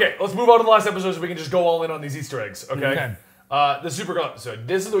 So, okay, let's move on to the last episode so we can just go all in on these Easter eggs, okay? Okay. The Supergirl episode.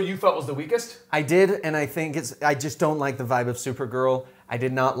 This is what you felt was the weakest? I did, and I think I just don't like the vibe of Supergirl. I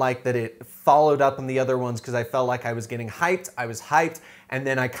did not like that it followed up on the other ones because I felt like I was getting hyped. I was hyped, and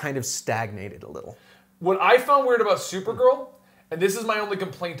then I kind of stagnated a little. What I found weird about Supergirl, and this is my only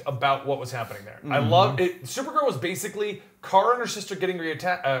complaint about what was happening there. I love it. Supergirl was basically Kara and her sister getting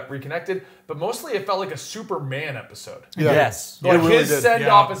reconnected, but mostly it felt like a Superman episode. Yeah. Yes. It Like really his did. send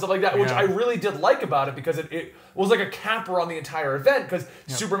off and stuff like that, which Yeah. I really did like about it because it was like a capper on the entire event because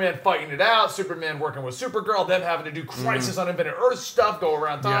Superman fighting it out, Superman working with Supergirl, them having to do Crisis on Infinite Earth stuff, go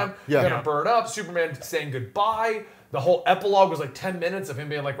around time, Yeah. gonna Yeah. burn up, Superman saying goodbye. The whole epilogue was like 10 minutes of him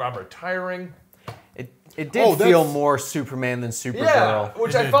being like, I'm retiring. It did Oh, feel that's- more Superman than Supergirl. Yeah,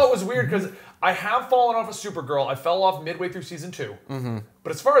 which I felt was weird because I have fallen off of Supergirl. I fell off midway through season 2.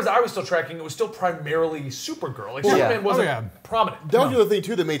 But as far as I was still tracking, it was still primarily Supergirl. Like Superman wasn't yeah. prominent. That was the other thing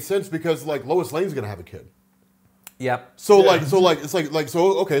too that made sense because like Lois Lane's gonna have a kid. Yep. So it's like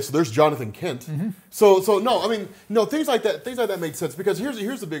okay, so there's Jonathan Kent. So no, I mean no things like that make sense because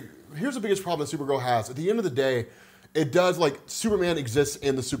here's the biggest problem that Supergirl has. At the end of the day, it does like Superman exists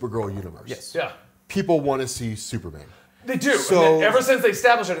in the Supergirl universe. Yes. Yeah. People want to see Superman. They do. So- And then ever since they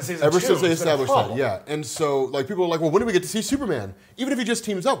established it in season 2. Ever since they it's been a established that, problem. yeah. And so, like, people are like, well, when do we get to see Superman? Even if he just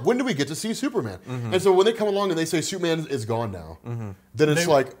teams up, when do we get to see Superman? And so when they come along and they say Superman is gone now, then it's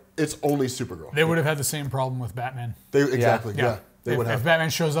They- like, it's only Supergirl. They would have had the same problem with Batman. Exactly, yeah. They if, would have. if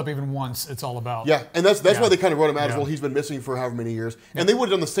Batman shows up even once, it's all about. Yeah, and that's Yeah. why they kind of wrote him out as Yeah. well. He's been missing for however many years, and they would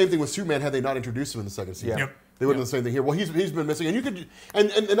have done the same thing with Superman had they not introduced him in the second season. Yeah. Yep. They would have done the same thing here. Well, he's been missing, and you could,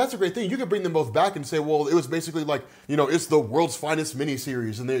 and that's a great thing. You could bring them both back and say, well, it was basically like it's the world's finest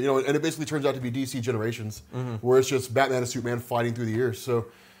miniseries, and and it basically turns out to be DC Generations, where it's just Batman and Superman fighting through the years. So,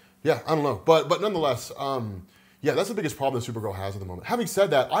 yeah, I don't know, but nonetheless, yeah, that's the biggest problem that Supergirl has at the moment. Having said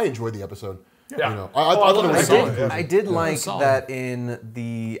that, I enjoyed the episode. Yeah. You know, Oh, I thought it love was that. solid. I did like solid. that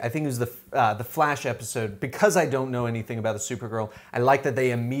in I think it was the Flash episode, because I don't know anything about the Supergirl, I like that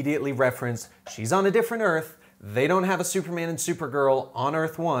they immediately referenced she's on a different Earth. They don't have a Superman and Supergirl on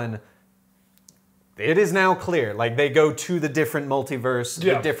Earth 1. It is now clear. Like, they go to the different multiverse,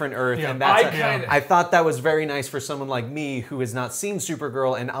 the different Earth, Yeah. and that's I thought that was very nice for someone like me who has not seen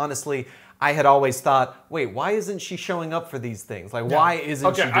Supergirl, and honestly, I had always thought, wait, why isn't she showing up for these things? Like, why isn't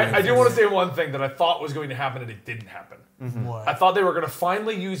Okay, she doing I do things? want to say one thing that I thought was going to happen and it didn't happen. What? I thought they were going to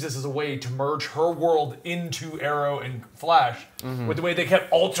finally use this as a way to merge her world into Arrow and Flash with the way they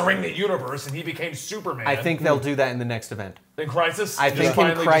kept altering the universe and he became Superman. I think they'll do that in the next event. in Crisis. I just think in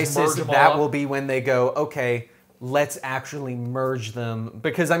finally just Crisis, merge them all that up. will be when they go, okay, let's actually merge them.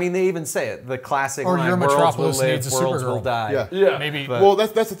 Because, I mean, they even say it. The classic Or line, your worlds Metropolis will live, needs a worlds Supergirl. will die. Yeah. Yeah, Maybe. Well,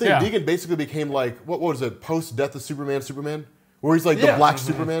 that's the thing. Yeah. Negan basically became like what was it? Post death of Superman, where he's like Yeah. the Black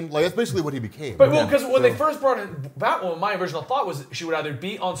Superman. Like that's basically what he became. But well, because when they first brought in Batwoman, my original thought was she would either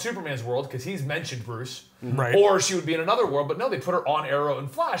be on Superman's world because he's mentioned Bruce, Right. or she would be in another world. But no, they put her on Arrow and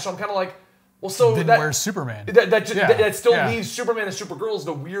Flash. So I'm kind of like, well, so Then that, where's Superman? that still Yeah. leaves Superman and Supergirl as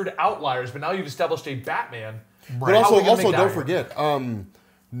the weird outliers. But now you've established a Batman. But How are we gonna also make that don't work? forget,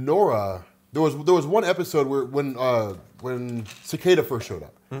 Nora. There was one episode where when Cicada first showed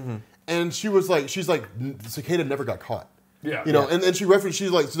up, and she's like Cicada never got caught. Yeah. You know, and she referenced she's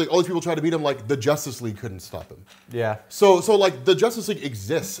like all these people tried to beat him, like the Justice League couldn't stop him. Yeah. So like the Justice League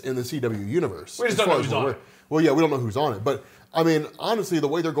exists in the CW universe. We just as don't know far as who's we're on aware. it. Well, yeah, we don't know who's on it, but I mean, honestly, the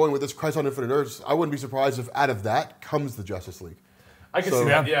way they're going with this Crisis on Infinite Earths, I wouldn't be surprised if out of that comes the Justice League. I could So- see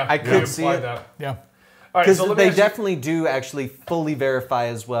that. Yeah, I could you see implied it. That. Yeah. All right, Because so let me they ask you- definitely do actually fully verify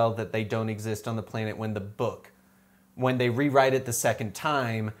as well that they don't exist on the planet when they rewrite it the second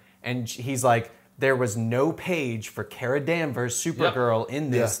time, and he's like, there was no page for Kara Danvers, Supergirl, in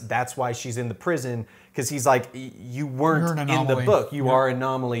this. Yeah. That's why she's in the prison. Because he's like, you You're weren't an in the anomaly. book. You Yeah. are an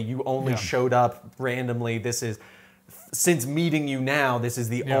anomaly. You only Yeah. showed up randomly. Since meeting you now, this is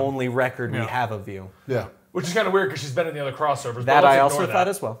the only record we Yeah. have of you. Yeah. Which is kind of weird because she's been in the other crossovers. That but let's I also ignore thought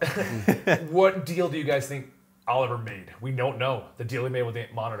that. as well. What deal do you guys think Oliver made? We don't know the deal he made with the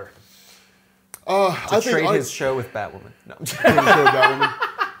Monitor. I Trade think his show with Batwoman. No.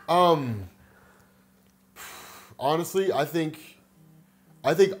 honestly, I think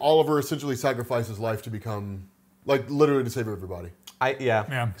Oliver essentially sacrificed his life to become like literally to save everybody. Yeah.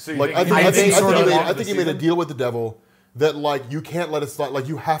 Yeah. So you Like I think, I I think, think I think, sort he of made, along I the think he made a season? deal with the devil that like you can't let us like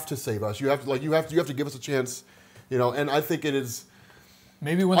you have to save us. You have to give us a chance, you know. And I think it is.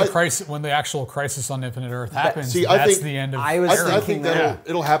 Maybe when the actual Crisis on Infinite Earth happens, see, I that's think- the end of I was Arrow. I thinking think that-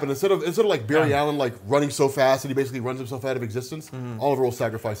 it'll happen instead of like Barry Allen like running so fast and he basically runs himself out of existence. Oliver will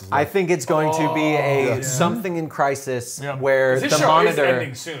sacrifice his I life. think it's going to be something in Crisis Yeah. where This the show Monitor. is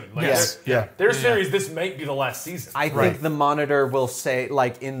ending soon. Like, Yes. Yeah. Their series, this might be the last season. I think the Monitor will say,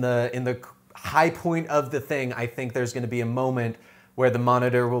 like in the high point of the thing, I think there's going to be a moment where the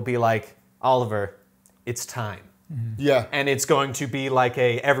Monitor will be like, Oliver, it's time. Yeah. And it's going to be like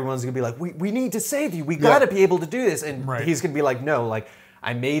everyone's going to be like, we need to save you. We got to be able to do this. And Right. he's going to be like, no, like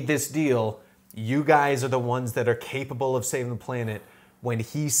I made this deal. You guys are the ones that are capable of saving the planet. When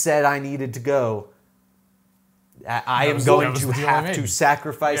he said I needed to go, I am was- going that was to the deal I have made. to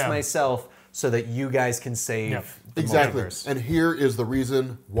sacrifice Yeah. myself so that you guys can save Yeah. the Exactly. multiverse. And here is the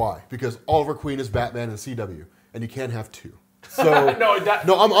reason why. Because Oliver Queen is Batman in CW, and you can't have two. So No, that-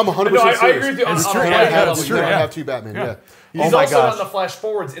 no, I'm 100% No, I serious. agree with you on- You on can't a have- level, you yeah. cannot have two Batman. Yeah. He's Oh my also gosh. on the flash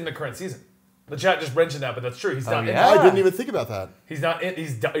forwards in the current season. The chat just mentioned that, but that's true. He's not in yeah? I didn't even think about that. He's not in.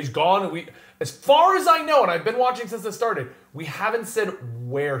 He's gone. And as far as I know, and I've been watching since it started, we haven't said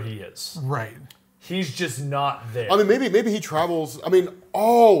where he is. Right. He's just not there. I mean, maybe he travels. I mean,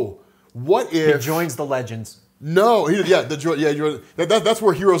 what He if joins the Legends. No, that's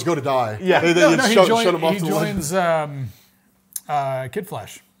where heroes go to die. Yeah. they No, just he, shut him off he to joins Kid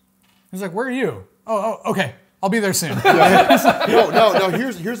Flash. He's like, where are you? Oh, okay. I'll be there soon. No,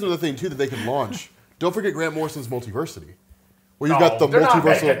 here's another thing too that they can launch. Don't forget Grant Morrison's Multiversity, where you've No, got the they're not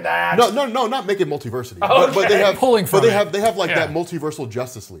multiversal. making that. No, not making Multiversity. But they Okay. have Pulling from But they it. have like Yeah. that multiversal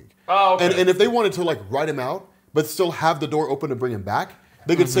Justice League. Oh, okay. And if they wanted to like write him out, but still have the door open to bring him back,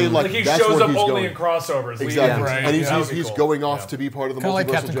 they could say like like he that's shows where up he's only going. in crossovers. Exactly, Right. and That would be he's cool. going off to be part of the Kind of like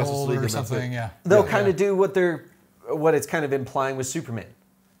multiversal Captain Justice Cold League, or and that's something, it. yeah. They'll kind of do what it's kind of implying with Superman.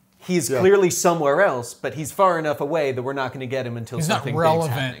 He's clearly somewhere else, but he's far enough away that we're not going to get him until He's not something big's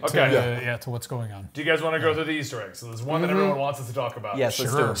relevant happening. to, Okay. to what's going on. Do you guys want to go through the Easter eggs? So there's one that everyone wants us to talk about. Yes,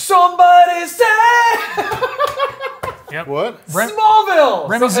 let's Sure. do it. Somebody say. Yep. What? Smallville.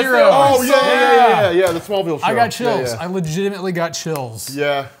 Remy So- Zero. Oh yeah, the Smallville show. I got chills. Yeah, I legitimately got chills.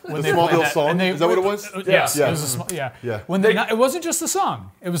 yeah. When The they played Smallville that. song. And Is that what it was? Yes. Yeah. It was yeah. Yeah. When it wasn't just the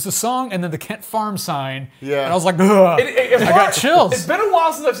song. It was the song and then the Kent Farm sign. Yeah. And I was like, ugh. I got chills. It's been a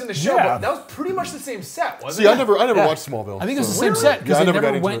while since I've seen the show, Yeah. but that was pretty much the same set, wasn't See, it? I never watched Smallville. I think it was the so- same set because Yeah, I they never got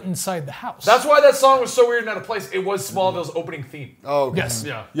never into went it. inside the house. That's why that song was so weird and out of place. It was Smallville's opening theme. Oh, okay. Yes.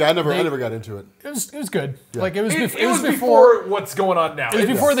 Yeah. Yeah, I never got into it. It was good. Like it was. It was before. before what's going on now. It was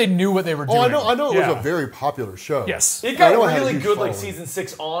before they knew what they were doing. Oh, I know. It was Yeah. a very popular show. Yes. It Yeah, I got know it had a really huge good like following. season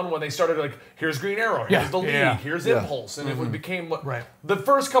 6 on when they started like here's Green Arrow, here's Yeah, the League, yeah. here's Yeah. Impulse, and it became Right. the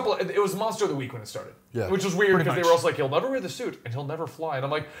first couple. It was Monster of the Week when it started, Yeah. which was weird Pretty because they much. were also like he'll never wear the suit and he'll never fly, and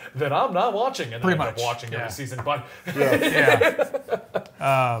I'm like then I'm not watching, and then Pretty I ended much, up watching yeah. every season. But Yeah.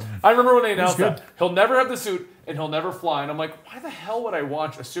 I remember when they announced good. that he'll never have the suit and he'll never fly, and I'm like why the hell would I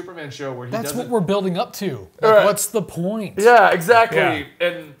watch a Superman show where he That's doesn't? what we're building up to. Like, Right. what's the point? Yeah, exactly. Yeah.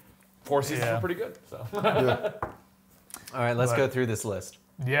 And 4 seasons Yeah. were pretty good. So All right, let's go through this list.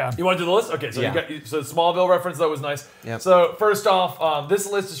 Yeah. you want to do the list? Okay, so Yeah. you got so Smallville reference that was nice. Yep. So first off,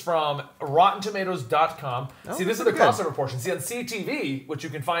 this list is from RottenTomatoes.com. See, this is the pretty good. crossover portion. See, on CTV, which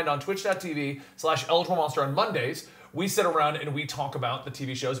you can find on Twitch.tv/Eligible Monster on Mondays, we sit around and we talk about the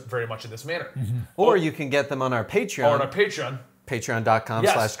TV shows very much in this manner. Or you can get them on our Patreon. Or on our Patreon.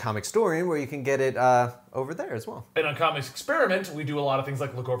 Patreon.com/comic-story, where you can get it over there as well. And on Comics Experiment, we do a lot of things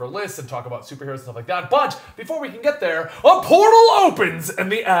like look over lists and talk about superheroes and stuff like that. But before we can get there, a portal opens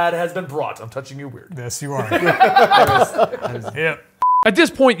and the ad has been brought. I'm touching you weird. Yes, you are. Yep. At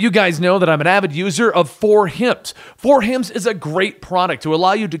this point, you guys know that I'm an avid user of 4Hims. 4Hims is a great product to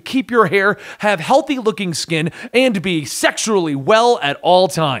allow you to keep your hair, have healthy looking skin, and be sexually well at all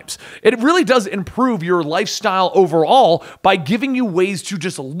times. It really does improve your lifestyle overall by giving you ways to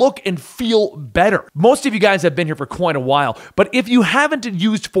just look and feel better. Most of you guys have been here for quite a while, but if you haven't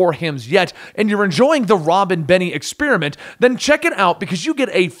used 4Hims yet and you're enjoying the Rob and Benny experiment, then check it out because you get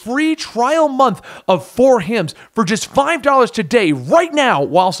a free trial month of 4Hims for just $5 today, right now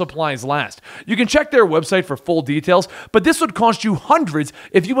while supplies last. You can check their website for full details, but this would cost you hundreds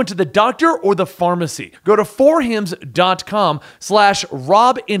if you went to the doctor or the pharmacy. Go to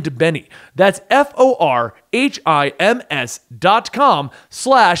 4hims.com/Rob and Benny. That's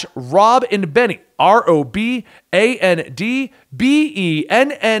FORHIMS.com/Rob and Benny. ROBANDBENNY.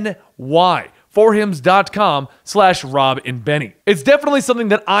 4hims.com/Rob and Benny. It's definitely something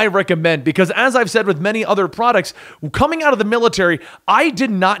that I recommend because, as I've said with many other products, coming out of the military, I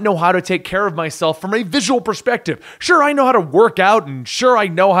did not know how to take care of myself from a visual perspective. Sure, I know how to work out and sure, I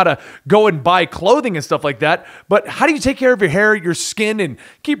know how to go and buy clothing and stuff like that, but how do you take care of your hair, your skin, and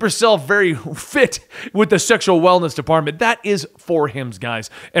keep yourself very fit with the sexual wellness department? That is 4Hims, guys.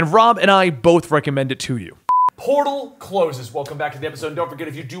 And Rob and I both recommend it to you. Portal closes. Welcome back to the episode. And don't forget,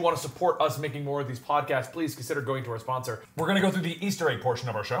 if you do want to support us making more of these podcasts, please consider going to our sponsor. We're going to go through the Easter egg portion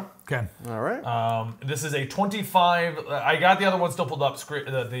of our show. Okay. All right. This is a 25. I got the other one still pulled up.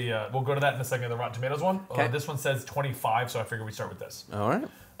 We'll go to that in a second. The Rotten Tomatoes one. Okay. This one says 25, so I figure we start with this. All right.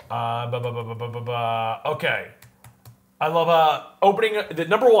 Okay. I love opening. The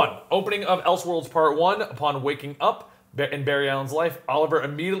number one opening of Elseworlds Part 1. Upon waking up in Barry Allen's life, Oliver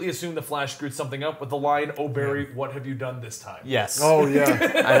immediately assumed the Flash screwed something up with the line, "Oh Barry, what have you done this time?" Yes. Oh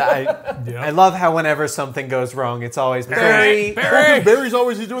yeah. I love how whenever something goes wrong, it's always Barry. Because Barry's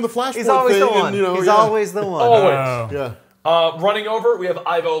always doing the Flashpoint He's always thing, the one. and you know, He's yeah. always the one. Always. Yeah. Running over, we have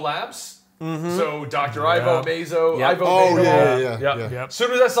Ivo Labs. So Dr. Ivo, Mazo, Yep. Ivo, Oh, Mazo. yeah. Yep. Yep. As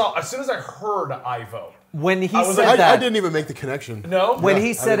soon as I heard Ivo, When he was said like- that, I didn't even make the connection. no, when Yeah, he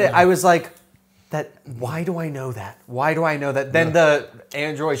I said didn't it, know. I was like, "That. Why do I know that? Why do I know that?" Then the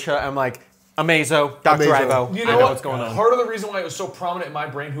Android show. I'm like, Amazo, Dr. Amazo. Ivo. you I know know what? what's going on. Part of the reason why it was so prominent in my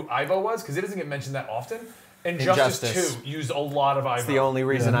brain who Ivo was because it doesn't get mentioned that often. Injustice Injustice. 2 used a lot of Ivo. It's the only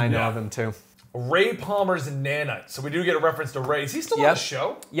reason I know Yeah. of him too. Ray Palmer's Nanite. So we do get a reference to Ray. Is he still on Yep. the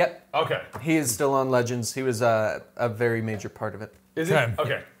show? Yep. Okay. He is still on Legends. He was a very major part of it. Is Okay. he?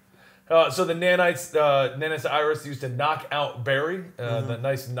 Okay. So the nanites Iris used to knock out Barry. The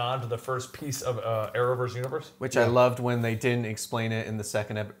nice nod to the first piece of Arrowverse universe. Which I loved when they didn't explain it in the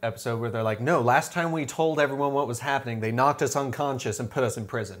second episode where they're like, "No, last time we told everyone what was happening, they knocked us unconscious and put us in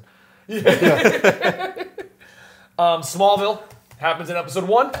prison." Smallville happens in episode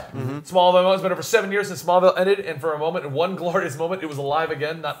 1. Smallville has been over 7 years since Smallville ended, and for a moment, in one glorious moment, it was alive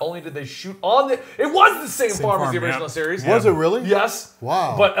again. Not only did they shoot on the... It was the same farm as the farm, original yeah. series. Was it really? Yes.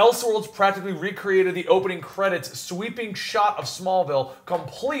 Wow. But Elseworlds practically recreated the opening credits sweeping shot of Smallville,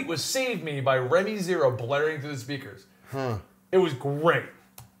 complete with Save Me by Remy Zero blaring through the speakers. It was great.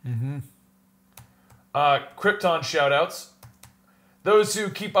 Krypton shoutouts. Those who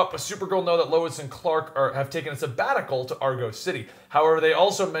keep up with Supergirl know that Lois and Clark have taken a sabbatical to Argo City. However, they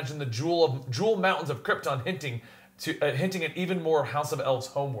also mentioned the Jewel Mountains of Krypton, hinting at even more House of Elves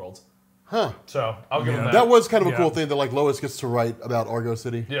homeworlds. Huh. So I'll give them that. That was kind of a cool thing that like Lois gets to write about Argo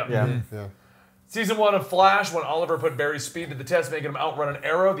City. Yeah. Yeah. Season 1 of Flash, when Oliver put Barry's speed to the test, making him outrun an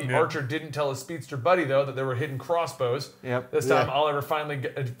Arrow. The Archer didn't tell his speedster buddy, though, that there were hidden crossbows. Yep. This time, Oliver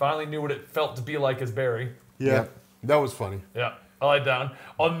finally knew what it felt to be like as Barry. Yeah. That was funny. Yeah. I like that one.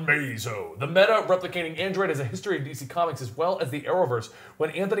 On Mazo, the meta-replicating android has a history in DC Comics as well as the Arrowverse. When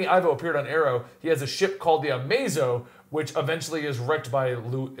Anthony Ivo appeared on Arrow, he has a ship called the Amazo, which eventually is wrecked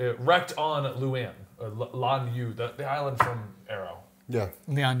on Luan, Lan Yu, the island from Arrow. Yeah.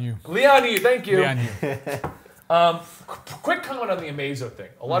 Lian Yu. Thank you. Lian Yu. Quick comment on the Amazo thing.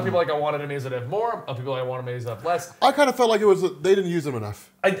 A lot of people I wanted Amazo to have more. Other people I want Amazo to have less. I kind of felt like they didn't use him enough.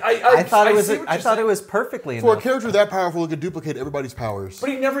 I thought it was perfectly For a enough. character that powerful, it could duplicate everybody's powers. But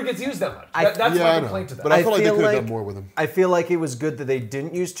he never gets used that much. That's I my know. complaint to that. But I feel like they feel could have like- done more with him. I feel like it was good that they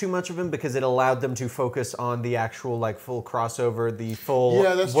didn't use too much of him because it allowed them to focus on the actual like full crossover, the full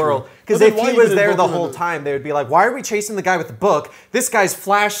Yeah, that's world. true. Because But if then why he was even there the invoke him whole in the- time, they would be like, "Why are we chasing the guy with the book? This guy's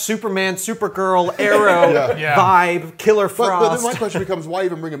Flash, Superman, Supergirl, Arrow Yeah. vibe, Killer But then Frost." my question becomes, why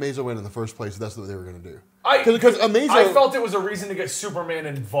even bring Amazo in the first place if that's what they were going to do? I Because Amazo... I felt it was a reason to get Superman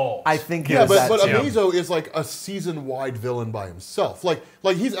involved. I think it Yeah, was but that too. Amazo is like a season-wide villain by himself. Like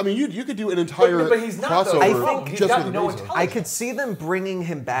he's. I mean, you could do an entire but he's not, though. crossover I think he's just got with no Amazo. intelligence. I could see them bringing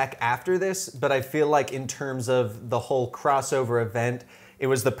him back after this, but I feel like in terms of the whole crossover event, it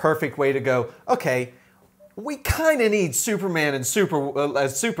was the perfect way to go, okay, we kind of need Superman and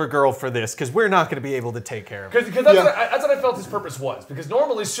Supergirl for this because we're not going to be able to take care of it. Because that's what I felt his purpose was. Because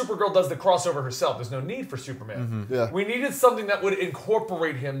normally Supergirl does the crossover herself. There's no need for Superman. Yeah. We needed something that would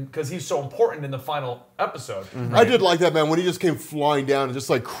incorporate him because he's so important in the final episode. I did like that, man, when he just came flying down and just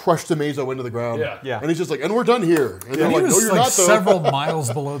like crushed Amazo into the ground. Yeah. And he's just like, and we're done here. And they're He like, was no, you're like not, though. several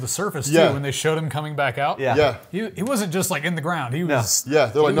miles below the surface too Yeah. when they showed him coming back out. Yeah. Yeah. He wasn't just like in the ground. He was. Yeah,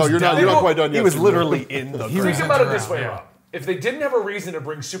 they're like, he no, was you're down. not quite done yet. He was Superman. literally in the He was Think ground. about it this underground, way, yeah. Rob. If they didn't have a reason to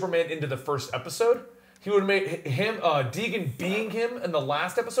bring Superman into the first episode, he would have made him, Deegan being him in the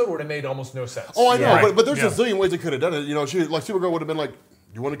last episode would have made almost no sense. Oh, I know, Yeah. but there's Yeah. a zillion ways they could have done it. You know, Supergirl would have been like,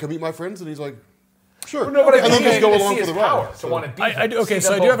 you want to come meet my friends? And he's like, sure. No, but I and think then just he go needed to along see for his the power ride. to want to beat I him. do, okay, See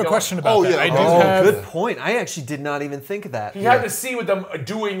so I them do have a both question going. about Oh, that. yeah. I do Oh, have. Good point. I actually did not even think of that. He had to see with them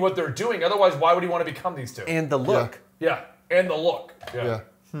doing what they're doing. Otherwise, why would he want to become these two? And the look. Yeah, and the look. Yeah.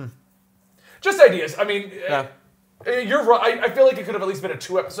 Just ideas. I mean, Yeah. you're right. I feel like it could have at least been a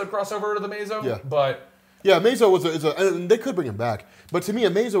 2-episode crossover to the Mazo. Yeah. But Yeah, Amazo and they could bring him back. But to me,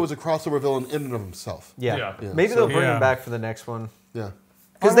 Amazo was a crossover villain in and of himself. Yeah. Yeah. Maybe So- they'll bring Yeah. him back for the next one. Yeah.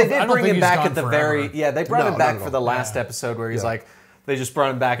 Because I they don't- I did don't bring think him he's back gone at the forever. very... Yeah, they brought No, him back not at for the all. last episode where he's Yeah. like... They just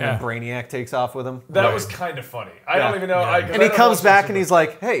brought him back Yeah. and Brainiac takes off with him. that Right. was kind of funny. I Yeah. don't even know. Yeah. And he comes back and he's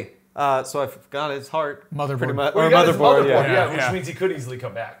like, hey, so I forgot his heart. Motherboard. Pretty much, Well, or he got his motherboard, motherboard, yeah. which Yeah. means he could easily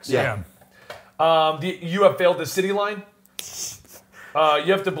come back. So. Yeah. You have failed the city line.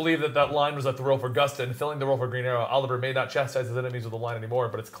 You have to believe that line was a thrill for Gusta, and filling the role for Green Arrow. Oliver may not chastise his enemies with the line anymore,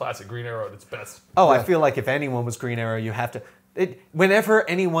 but it's classic Green Arrow at its best. Oh, I feel like if anyone was Green Arrow, you have to... whenever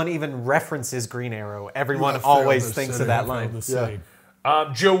anyone even references Green Arrow, everyone have failed always this thinks city. of that Failed line. the city.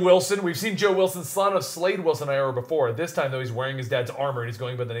 Joe Wilson. We've seen Joe Wilson, son of Slade Wilson, on Arrow before. This time, though, he's wearing his dad's armor, and he's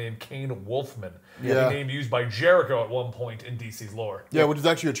going by the name Kane Wolfman. Yeah. The name used by Jericho at one point in DC's lore. Yeah, which is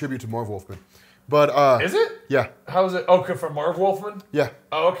actually a tribute to Marv Wolfman. But Is it? yeah. How is it? Oh, from Marv Wolfman? Yeah.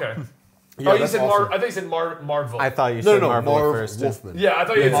 Oh, okay. Yeah, oh, you that's said awesome. I think you said Marvel. I thought you No, said no, Marvel Marv at first. too. Wolfman. Yeah, I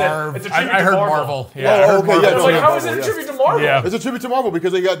thought you said Marv. it's a tribute I to heard Marvel. Marvel. Yeah, Oh, I heard okay, Marvel. yeah, I was no, like, no, how is it a Marvel, tribute to Marvel? Yeah. It's a tribute to Marvel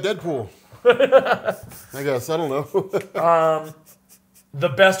because they got Deadpool. I guess. I don't know. The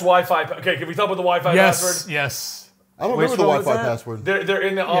best Wi-Fi. Okay, can we talk about the Wi-Fi Yes, password? yes. I don't Which remember the one was Wi-Fi that? password. They're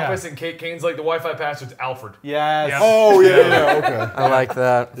in the office, and Kate Kane's like, the Wi-Fi password's Alfred. Yes. Yeah. Oh, yeah, okay. I like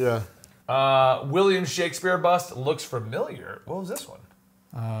that. Yeah. William Shakespeare bust looks familiar. What was this one?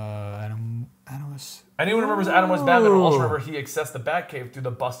 Adam Anyone remembers Adam West Batman will also remember he accessed the Batcave through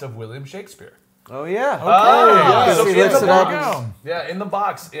the bust of William Shakespeare. Oh, yeah. Oh, yeah. so He in lifts the it up. box. Yeah, in the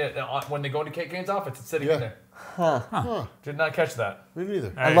box. When they go into Kate Kane's office, it's sitting in Yeah. there. Did not catch that. Me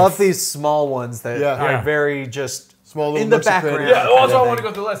neither. I love these small ones that Yeah. are Yeah. very just Small little in the nooks and background. crannies. Yeah, well, that's why I kind want of to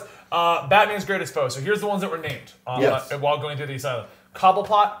go through the list. Batman's greatest foes. So here's the ones that were named Yes. while going through the asylum.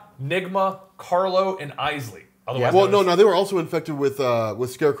 Cobblepot, Nigma, Carlo, and Isley. Otherwise Well, known no, they were also infected with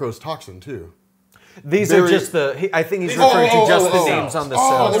Scarecrow's toxin, too. These are just I think he's referring to just the names on the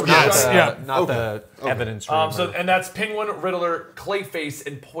cells, okay. not the evidence room. And that's Penguin, Riddler, Clayface,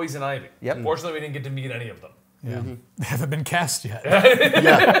 and Poison Ivy. Yep. Unfortunately, we didn't get to meet any of them. Yeah. They haven't been cast yet.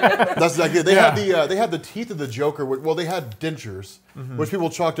 That's exactly it. They had the teeth of the Joker. Well, they had dentures, which people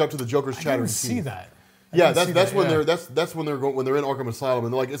chalked up to the Joker's I chattering didn't teeth. see that. Yeah, that's when they're in Arkham Asylum,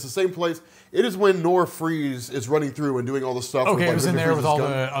 and they're like, it's the same place. It is when Nora Freeze is running through and doing all the stuff. Okay, with, it was in Victor there with Freeze's all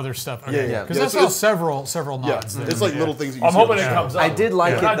gun. the other stuff. Okay. Yeah. Because Yeah, I saw several nods there. It's like little things that you I'm see hoping on the it show. comes up. I did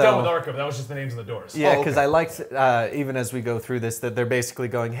like We're it not though. done with Arkham. That was just the names of the doors. Yeah, Oh, because okay. I liked, even as we go through this, that they're basically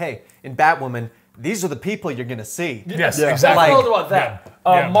going, hey, in Batwoman, these are the people you're going to see. Yes, Yeah. exactly. I Like- felt about that.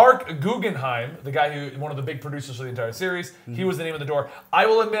 Yeah. Mark Guggenheim, the guy one of the big producers for the entire series, he was the name of the door. I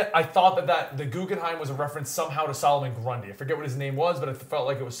will admit, I thought that the Guggenheim was a reference somehow to Solomon Grundy. I forget what his name was, but it felt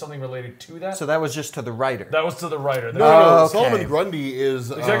like it was something related to that. So that was just to the writer. That was to the writer. No, Okay. Solomon Grundy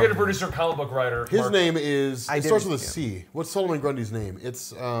is Executive producer, comic book writer. his Mark. name is. It starts with a didn't- C. What's Solomon Grundy's name?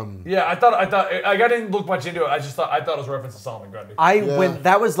 It's Yeah, I didn't look much into it. I thought it was a reference to Solomon Grundy.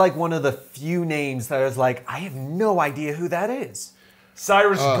 That was like one of the few names that I was like, I have no idea who that is.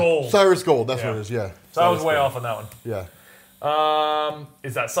 Cyrus Gold. Cyrus Gold. That's what Yeah. it is. Yeah. So I was Cyrus way Gold. off on that one. Yeah.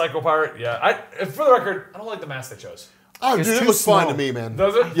 Is that Psycho Pirate? Yeah. For the record, I don't like the mask they chose. Oh, It's dude, it too looks fine to small. me, man.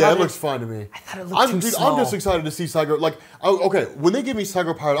 Does it? Yeah, it looks fine to me. I thought it looked too I'm just small. excited to see Psycho. Like, okay, when they give me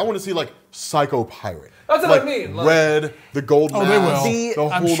Psycho Pirate, I want to see like Psycho Pirate. That's what like, I mean, like- red, the gold Oh, mask. they will.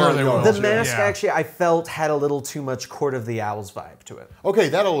 The I'm whole sure nine they will. yards. The mask Yeah. actually, I felt had a little too much Court of the Owls vibe to it. Okay,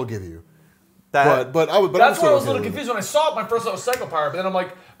 that I'll give you. That, But I would. But That's I'm why I still was a little okay with it. confused when I saw it. My first thought was Psycho Pirate, but then I'm like,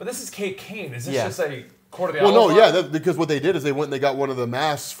 but this is Kate Kane. Is this Yeah. just a Court of the Well, Owls? no, yeah, because what they did is they went and they got one of the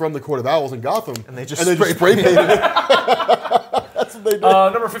masks from the Court of Owls in Gotham, And they just spray painted it. That's what they did.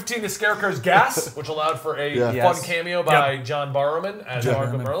 Number 15, The Scarecrow's Gas, which allowed for a Yeah. fun Yes. cameo by John Barrowman as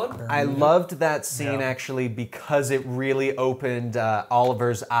Arkham Merlin. I loved that scene Yeah. actually because it really opened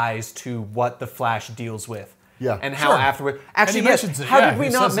Oliver's eyes to what the Flash deals with. Yeah. And how Sure. afterward. And Actually, he yes. mentions it, How yeah, did we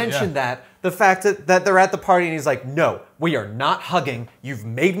he not says it, mention yeah. that? The fact that they're at the party and he's like, no, we are not hugging. You've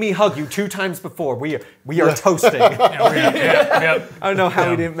made me hug you 2 times before. We are toasting. Yeah. I don't know how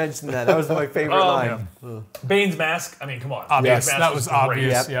we didn't mention that. That was my favorite line. Bane's mask. I mean, come on. Obvious. Bane's mask that was great.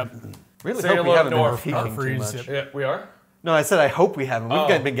 obvious. Yep. Yep. Really Say hope we hello to haven't been Nora peeking too Freeze, much. yep. Yeah, we are. No, I said I hope we haven't.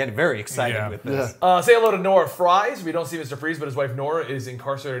 We've been getting very excited Yeah. with this. Say hello to Nora Fries. We don't see Mr. Freeze, but his wife Nora is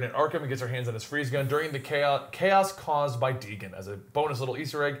incarcerated in Arkham and gets her hands on his freeze gun during the chaos caused by Deegan. As a bonus little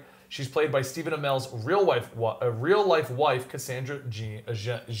Easter egg, she's played by Stephen Amell's real life wife, Cassandra Jean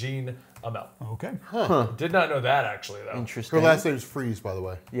Amell. Okay. Did not know that actually though. Interesting. Her last name's Freeze, by the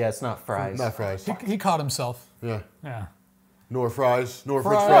way. Yeah, it's not fries. Not Fries. He caught himself. Yeah. Yeah. Nora Fries. Nora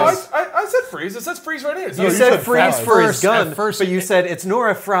French Fries. Fries. I said Freeze. It says Freeze right here. It's You not- you said said freeze fries. for his At gun, first but you it- said it's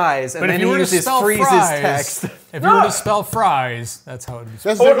Nora Fries, and But then if he you were to uses spell Freeze's fries, text. if you were to spell fries, that's how it would be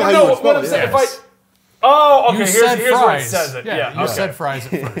That's spelled. Oh, exactly how you no, would spell what I'm it. saying, Yeah. if I... Oh, okay, You here's said where it fries. says it. Yeah, you okay. said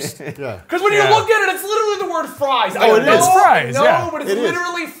fries at first. Yeah. Because when you Yeah. look at it, it's literally the word fries. Oh, it is. It's fries, No, yeah. but it's It is.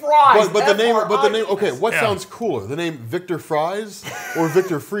 literally fries. But the name. Okay, what Yeah. sounds cooler, the name Victor Fries or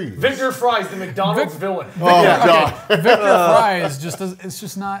Victor Freeze? Victor Fries, the McDonald's villain. Oh God. Victor Fries it's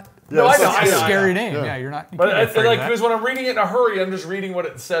just not. No, I it's know, not- I It's know, a I scary know. name. Yeah. Yeah, you're not. You But can't get it's afraid of like, that. because when I'm reading it in a hurry, I'm just reading what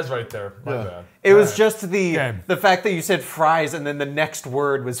it says right there. My Yeah. bad. It was just the Okay. fact that you said fries and then the next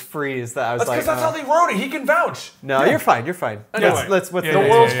word was freeze that I was That's like, because that's how they wrote it. He can vouch. no, you're fine, you're fine. Anyway. Let's with Yeah, the The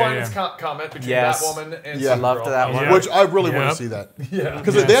yeah, world's yeah, finest yeah. comment between Yes. Batwoman and Yeah. Supergirl. Loved that one. Yeah. Which I really want Yep. to see that. Yeah.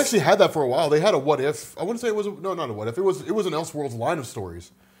 Because Yes. they actually had that for a while. They had a what if. I wouldn't say it was not a what if. It was an Elseworlds line of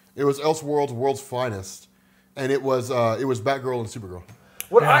stories. It was Elseworlds World's Finest, and it was Batgirl and Supergirl.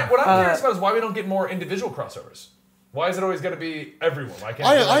 What I'm curious about is why we don't get more individual crossovers. Why is it always got to be everyone? Why can't it be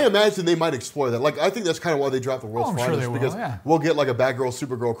I like- imagine they might explore that. Like I think that's kind of why they dropped the World's I'm sure Finest they will, because yeah. we'll get like a Batgirl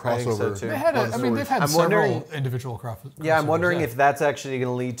Supergirl think so, crossover. too. They had. line of They've had I'm several wondering- individual crossovers. Yeah, I'm wondering yeah. if that's actually going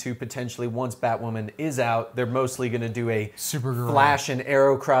to lead to potentially once Batwoman is out, they're mostly going to do a Supergirl. Flash and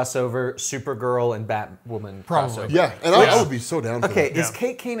Arrow crossover, Supergirl and Batwoman Probably. crossover. Yeah, and I would be so down for Okay, that. is Yeah.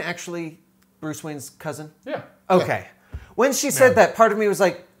 Kate Kane actually Bruce Wayne's cousin? Yeah. Okay. When she said that, part of me was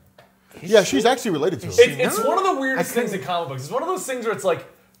like, Yeah, she's actually related to him. It's one of the weirdest things in comic books. It's one of those things where it's like,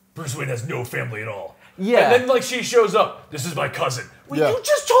 Bruce Wayne has no family at all. Yeah. And then like she shows up, this is my cousin. Well, Yeah. you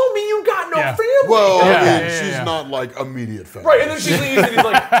just told me you got no Yeah. family. Well, Yeah, I mean, yeah, she's yeah. not like immediate family. Right, and then she leaves and he's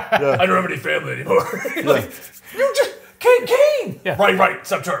like, I don't have any family anymore. Like, you just, Kate Kane. Yeah. Right,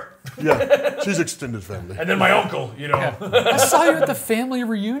 except her. Yeah, she's extended family. And then my uncle, you know. I saw you at the family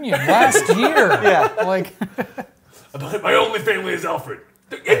reunion last year. Yeah. Like, My only family is Alfred.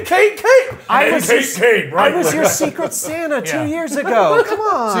 And Kate Kane. I and was Kate your- Kane, right? I was your Secret Santa 2 Yeah. years ago. Come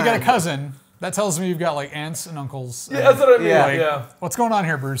on. so you got a cousin That tells me you've got like aunts and uncles. Yeah, that's what I mean. Yeah. Yeah. What's going on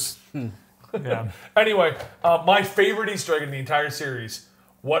here, Bruce? Yeah. Anyway, my favorite Easter egg in the entire series.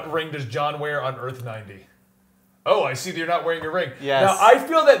 What ring does John wear on Earth 90? Oh, I see that you're not wearing your ring. Yes. Now, I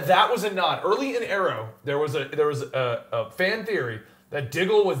feel that was a nod. Early in Arrow, there was a fan theory that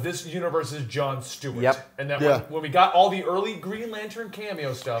Diggle was this universe's Jon Stewart. Yep. And that Yeah. when we got all the early Green Lantern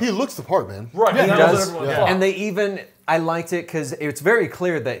cameo stuff. He looks the part, man. Right. Yeah, and he that was does. what everyone Yeah. thought. And they even, I liked it because it's very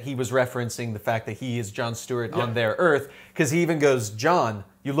clear that he was referencing the fact that he is Jon Stewart on their Earth, because he even goes, John,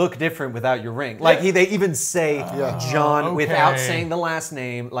 you look different without your ring. Like they even say John okay. without saying the last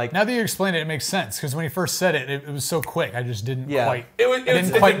name. Like Now that you explain it, it makes sense because when he first said it, it was so quick. I just didn't quite. It's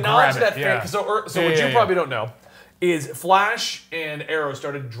a nod to that fan. Yeah. So what you probably don't know is Flash and Arrow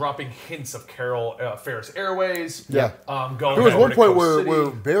started dropping hints of Carol Ferris Airways. Yeah. Going There was over one to point Coast where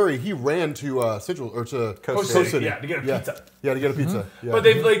City. Barry, he ran to Central, or to Coast City. Yeah, to get a pizza. Yeah, to get a pizza. Yeah. But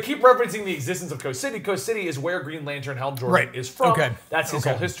they keep referencing the existence of Coast City. Coast City is where Green Lantern Hal Jordan Right. is from. Okay. That's his Okay.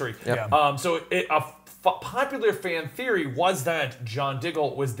 whole history. Yep. So a popular fan theory was that John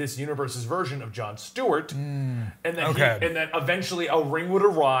Diggle was this universe's version of Jon Stewart, and that Okay. and that eventually a ring would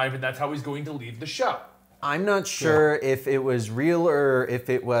arrive, and that's how he's going to leave the show. I'm not sure if it was real or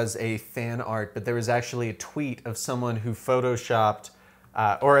if it was a fan art, but there was actually a tweet of someone who photoshopped,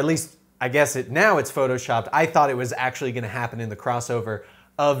 or at least I guess now it's photoshopped. I thought it was actually going to happen in the crossover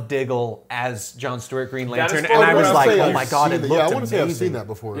of Diggle as Jon Stewart Green That is Lantern, and I was floating like, around. oh my god, it looked I want to say I've amazing. seen that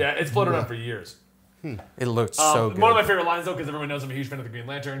before. Yeah, it's floated around for years. It looked so good. One of my favorite lines, though, because everyone knows I'm a huge fan of the Green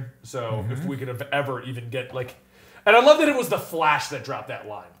Lantern. So Mm-hmm. if we could have ever even get and I love that it was the Flash that dropped that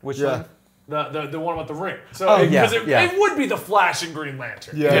line. Which Yeah. one? The one about the ring. So Oh, yeah, because yeah. it would be the Flash and Green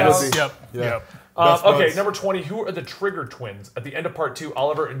Lantern. Yeah, You know? it would be. Yep. Yeah. Yep. Best Okay, buds. number 20. Who are the Trigger Twins? At the end of part 2,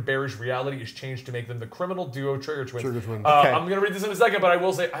 Oliver and Barry's reality is changed to make them the criminal duo Trigger Twins. Trigger Twins. Okay. I'm going to read this in a second, but I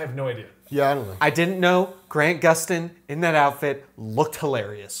will say I have no idea. Yeah, I don't know. I didn't know Grant Gustin in that outfit looked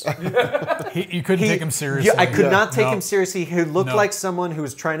hilarious. You couldn't take him seriously. Yeah, I could not take No. him seriously. He looked No. like someone who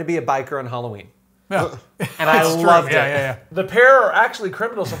was trying to be a biker on Halloween. No. And I It's true. loved it. Yeah. The pair are actually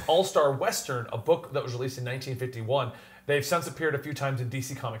criminals from All-Star Western, a book that was released in 1951. They've since appeared a few times in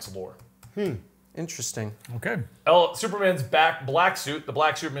DC Comics lore. Interesting. Okay. Superman's black suit. The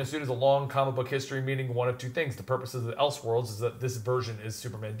black Superman suit is a long comic book history, meaning one of two things. The purpose of the Elseworlds is that this version is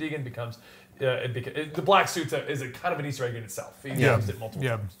Superman Deegan becomes. The black suit is a kind of an Easter egg in itself. He used it multiple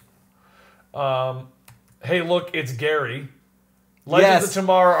times. Hey, look, it's Gary. Legends of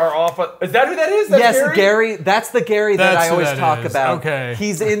Tomorrow are off. Is that who that is? That's Yes, Gary. That's the Gary that That's I who always that talk is. about. Okay.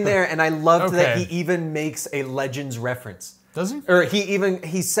 He's in there, and I loved that Okay. he even makes a Legends reference. Does he? Or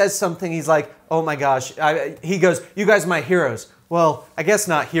he says something. He's like, "Oh my gosh!" He goes, "You guys, are my heroes." Well, I guess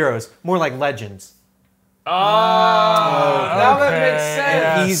not heroes. More like legends. Now that makes sense.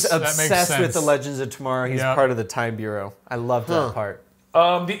 Yes, He's that makes obsessed with sense. the Legends of Tomorrow. He's Yep. part of the Time Bureau. I loved that part.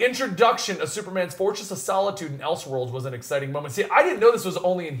 The introduction of Superman's Fortress of Solitude in Elseworlds was an exciting moment. See, I didn't know this was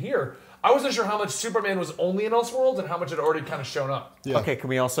only in here. I wasn't sure how much Superman was only in Elseworlds and how much had already kind of shown up. Yeah. Okay, can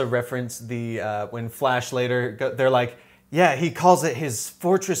we also reference the when Flash later they're like, yeah, he calls it his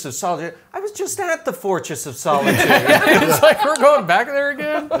Fortress of Solitude. I was just at the Fortress of Solitude. It's like we're going back there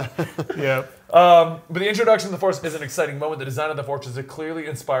again. Yeah. But the introduction of the Fortress is an exciting moment. The design of the Fortress is clearly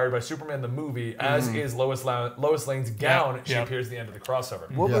inspired by Superman the movie, as is Lois Lane's gown. She yeah. appears at the end of the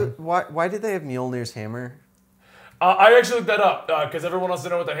crossover. Why did they have Mjolnir's hammer? I actually looked that up because everyone wants to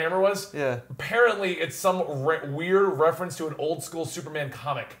know what the hammer was. Yeah. Apparently, it's some weird reference to an old school Superman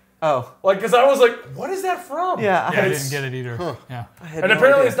comic. Oh. Because I was like, what is that from? Yeah, I didn't get it either. Yeah. I had And no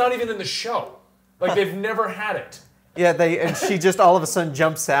apparently idea. it's not even in the show. They've never had it. Yeah, and she just all of a sudden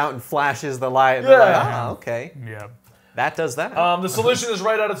jumps out and flashes the light. And Yeah. they're like, oh, okay. Yeah. That does that. The solution is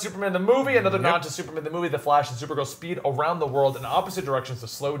right out of Superman the movie. Another nod to Superman the movie. The Flash and Supergirl speed around the world in opposite directions to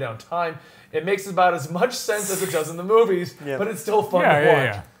slow down time. It makes about as much sense as it does in the movies, but it's still fun to watch.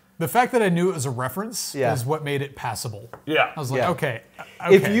 Yeah. The fact that I knew it was a reference Yeah. is what made it passable. Yeah. I was like, Yeah. okay.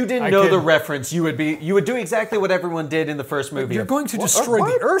 If you didn't I know could- the reference, you would do exactly what everyone did in the first movie. You're going to destroy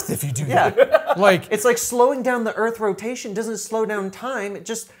what? the Earth if you do Yeah. that. Like, It's like slowing down the Earth rotation doesn't slow down time. It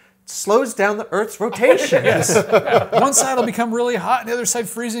just slows down the Earth's rotation. one side will become really hot and the other side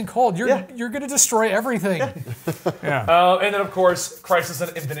freezing cold. You're going to destroy everything. Yeah. And then, of course, Crisis on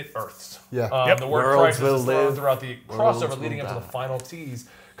Infinite Earths. Yeah. The word Worlds Crisis will is thrown live, throughout the worlds crossover will leading up to the die. final tease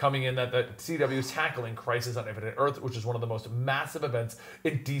coming in that the CW is tackling Crisis on Infinite Earth, which is one of the most massive events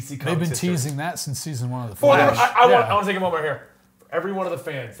in DC Comics They've been history. teasing that since season 1 of The Well, Flash. I want to take a moment here. For every one of the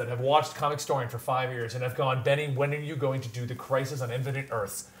fans that have watched Comic Historian for 5 years and have gone, Benny, when are you going to do the Crisis on Infinite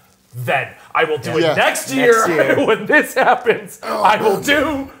Earths? then. I will do Yeah. it next year. year. When this happens, I will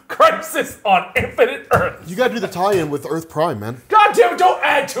do Crisis on Infinite Earth. You gotta do the tie-in with Earth Prime, man. God damn it, don't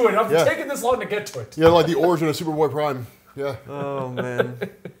add to it. I'm Yeah. taking this long to get to it. Yeah, like the origin of Superboy Prime. Yeah. Oh man.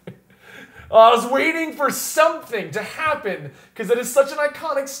 I was waiting for something to happen because it is such an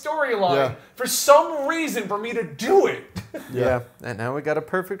iconic storyline. Yeah. For some reason, for me to do it. Yeah. And now we got a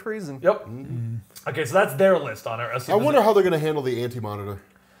perfect reason. Yep. Okay, so that's their list on it. I wonder how they're gonna handle the Anti-Monitor.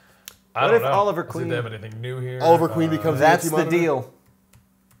 I What don't if know. Oliver Does Queen- they have anything new here? Oliver Queen becomes That's the the Anti-Monitor? deal.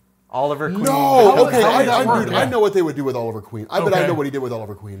 Oliver Queen. No, okay, how would that work? dude, Yeah. I know what they would do with Oliver Queen. I bet I Okay. know what he did with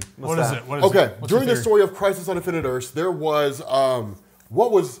Oliver Queen. What is that? it? What is Okay, it? What's during your the theory? story of Crisis on Infinite Earths, there was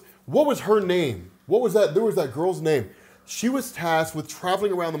what was her name? What was that? There was that girl's name. She was tasked with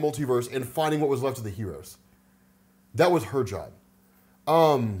traveling around the multiverse and finding what was left of the heroes. That was her job.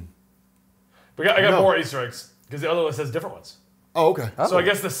 I got No. more Easter eggs because the other list has different ones. Oh, okay. So I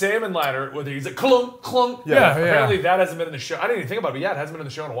guess the salmon ladder, whether he's a clunk, clunk. Yeah, yeah. Apparently that hasn't been in the show. I didn't even think about it, but yeah, it hasn't been in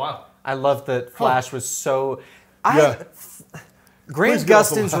the show in a while. I love that Flash was so. Yeah. Grant Please get off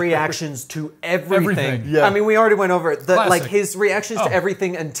the Gustin's ladder. reactions to everything. Everything. Yeah. I mean, we already went over it. Like Classic. his reactions Oh. to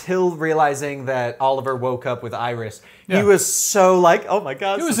everything until realizing that Oliver woke up with Iris. Yeah. He was so like, oh my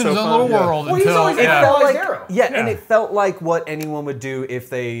god, He this was is in his so own fun. little Yeah. world Well, he's until always It Yeah. felt Realized like, Arrow. yeah, and Yeah. it felt like what anyone would do if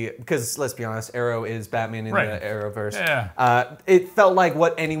they, because let's be honest, Arrow is Batman in Right. the Arrowverse. Yeah. It felt like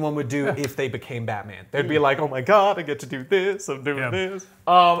what anyone would do if they became Batman. They'd be like, oh my god, I get to do this, I'm doing Yeah. this.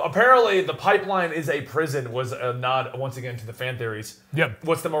 Apparently, the pipeline is a prison was a nod once again to the fan theories. Yep.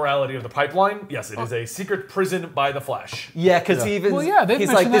 What's the morality of the pipeline? Yes, it is a secret prison by the Flash. Yeah, because even Well, yeah, they've he's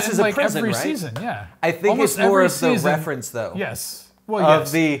mentioned like, this that is in a like prison, every right? season. Yeah. I think Almost it's more every of the season- reference, though. Yes. Well, Of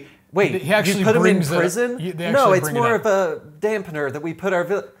yes. the wait, He actually you put him in brings it up. prison? They No, actually it's bring it more up. of a dampener that we put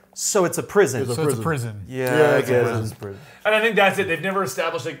our so it's a prison. It's a So it's a prison. prison. yeah, Yeah, I it's a guess prison. it's prison. And I think that's it. They've never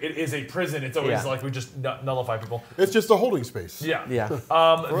established like it is a prison. It's always Yeah. like we just nullify people. It's just a holding space. Yeah. Yeah. The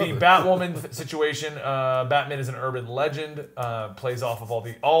Batwoman situation. Batman is an urban legend. Plays off of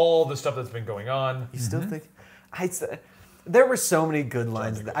all the stuff that's been going on. You still think there were so many good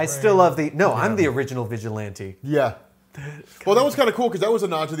lines. I still love I'm the original vigilante. Yeah. Well, that was kind of cool because that was a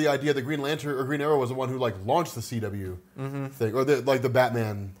nod to the idea that Green Lantern or Green Arrow was the one who like launched the CW thing or the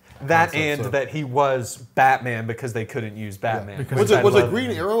Batman. That concept, and so. that he was Batman because they couldn't use Batman. Because Was which it I was it love. Green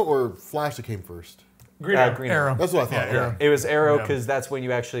Arrow or Flash that came first? Green Arrow. Green Arrow. That's what I thought. Yeah, Arrow. It was Arrow Yeah. because that's when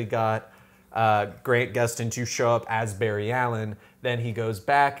you actually got Grant Gustin to show up as Barry Allen. Then he goes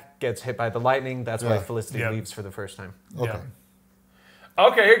back, gets hit by the lightning. That's why Yeah. Felicity Yeah. leaves for the first time. Okay. Yeah.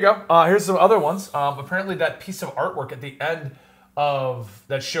 Okay, here you go. Here's some other ones. Apparently, that piece of artwork at the end of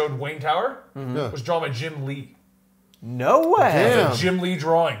that showed Wayne Tower Yeah. was drawn by Jim Lee. No way. Damn. Jim Lee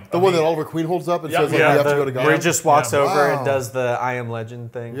drawing. The one that Oliver Queen holds up and Yeah, says like yeah, we have to the- go to God. where he just walks Yeah. over Wow. and does the I Am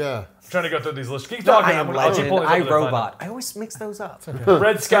Legend thing. Yeah. I'm trying to go through these lists. Keep The talking. I Am I'll keep Legend, pulling I them to find Robot. I always mix those up. them. The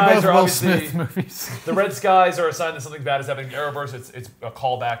Red They're Skies both are Will obviously Smith movies. the Red Skies are a sign that something bad is happening in the Arrowverse. It's a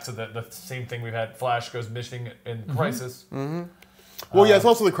callback to the same thing we've had. Flash goes missing in Crisis. Well, yeah, it's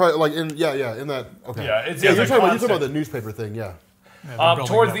also the like in that. Okay. Yeah, it's- you're it's a talking about constant. the newspaper thing. Yeah. Yeah, they're building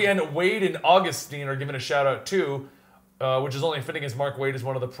Towards it the up. end, Wade and Augustine are given a shout out too, which is only fitting as Mark Wade is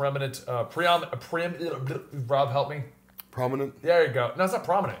one of the prominent. Rob, help me. Prominent. There you go. No, it's not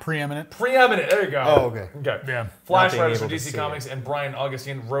prominent. Preeminent. Preeminent. There you go. Oh, okay. Okay. Yeah. Flash Not being writers from able to DC see Comics and Brian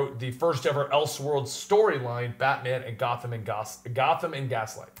Augustine wrote the first ever Elseworlds storyline, Batman and Gotham and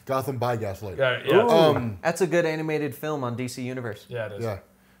Gaslight. Gotham by Gaslight. Yeah. That's a good animated film on DC Universe. Yeah, it is. Yeah.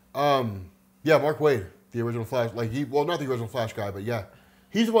 Yeah, Mark Waid, the original Flash. Like not the original Flash guy, but yeah,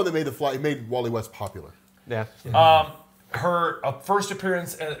 he's the one that made He made Wally West popular. Yeah. Her first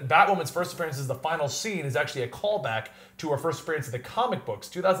appearance, Batwoman's first appearance as the final scene is actually a callback to her first appearance in the comic books,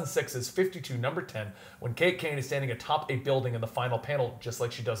 2006's 52, number 10, when Kate Kane is standing atop a building in the final panel, just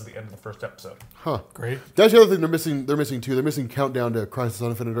like she does at the end of the first episode. Great. That's the other thing they're missing too. They're missing Countdown to Crisis on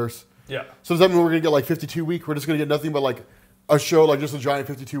Infinite Earths. Yeah. So does that mean we're gonna get like 52 week? We're just gonna get nothing but like a show, like just a giant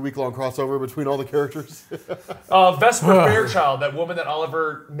 52 week long crossover between all the characters. Vesper Fairchild, that woman that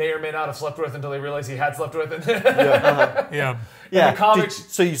Oliver may or may not have slept with until they realized he had slept with. Yeah. Yeah. the comics-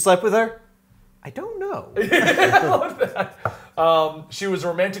 So you slept with her? I don't know. She was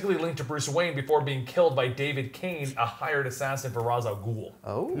romantically linked to Bruce Wayne before being killed by David Kane, a hired assassin for Ra's al Ghul.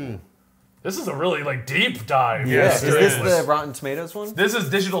 Oh. This is a really deep dive. Yeah. Is this Seriously. the Rotten Tomatoes one? This is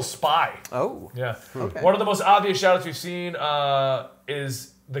Digital Spy. Oh. Yeah. Okay. One of the most obvious shout-outs we've seen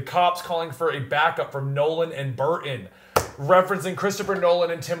is the cops calling for a backup from Nolan and Burton, referencing Christopher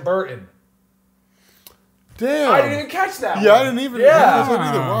Nolan and Tim Burton. Damn. I didn't even catch that Yeah, one. I didn't even. Yeah. I didn't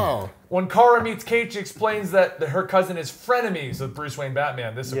either. Wow. When Kara meets Kate, she explains that her cousin is frenemies with Bruce Wayne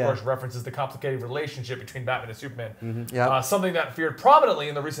Batman. This, of course, references the complicated relationship between Batman and Superman. Something that featured prominently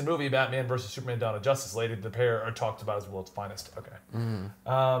in the recent movie Batman vs. Superman Dawn of Justice. Later, the pair are talked about as world's finest. Okay.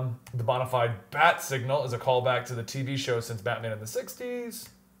 The bona fide bat signal is a callback to the TV show since Batman in the 60s.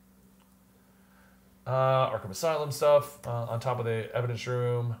 Arkham Asylum stuff on top of the evidence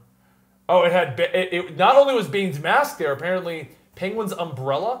room. Oh, it not only was Bane's mask there, apparently Penguin's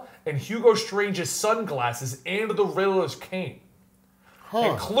umbrella and Hugo Strange's sunglasses and the Riddler's cane,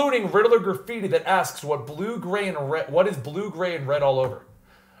 including Riddler graffiti that asks what is blue, gray, and red all over.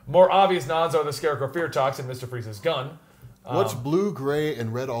 More obvious nods are the Scarecrow fear talks and Mr. Freeze's gun. What's blue, gray,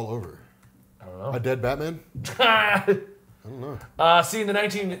 and red all over? I don't know. A dead Batman? I don't know. Seeing the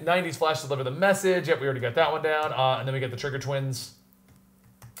 1990s Flash deliver the message. Yep, we already got that one down. And then we get the Trigger Twins.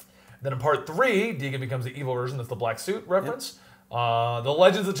 Then in part 3, Deegan becomes the evil version. That's the black suit reference. Yep. The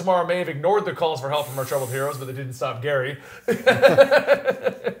Legends of Tomorrow may have ignored the calls for help from our troubled heroes, but they didn't stop Gary.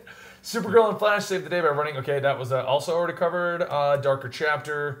 Supergirl and Flash saved the day by running. Okay, that was also already covered. Darker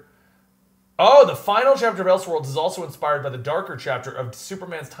chapter. Oh, the final chapter of Elseworlds is also inspired by the darker chapter of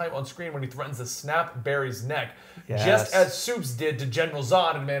Superman's time on screen when he threatens to snap Barry's neck, just as Supes did to General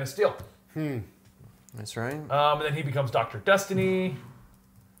Zod in Man of Steel. That's right. And then he becomes Dr. Destiny.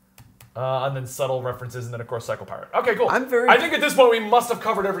 And then subtle references, and then, of course, Psycho Pirate. Okay, cool. I think at this point we must have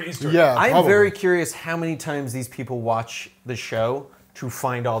covered every Easter egg. Yeah, I'm very curious how many times these people watch the show to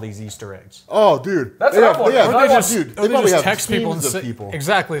find all these Easter eggs. Oh, dude. That's what I'm they just text people and say,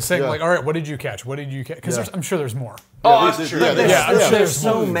 exactly saying like, all right, what did you catch? What did you catch? Because I'm sure there's more. Oh, that's true. I'm sure there's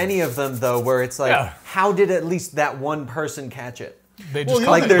so many of them though, where it's like, how did at least that one person catch it? They just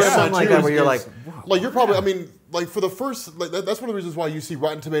like there's something like that where you're like, like you're probably, I mean, like for the first, like that's one of the reasons why you see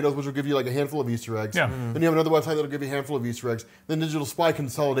Rotten Tomatoes, which will give you like a handful of Easter eggs. Yeah. Then you have another website that'll give you a handful of Easter eggs. Then Digital Spy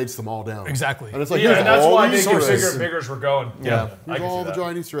consolidates them all down. Exactly. And it's like, and that's all why these bigger Easter eggs. and bigger we're going. Yeah. I can Here's all see the that.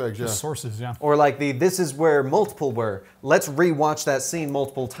 giant Easter eggs. Yeah. sources, yeah. or like this is where multiple were. Let's rewatch that scene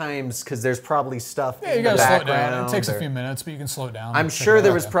multiple times because there's probably stuff Yeah, you in the gotta slow it background. down. It takes a or- few minutes, but you can slow it down. I'm and check sure it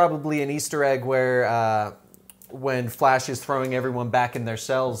there out, was probably an Easter egg where when Flash is throwing everyone back in their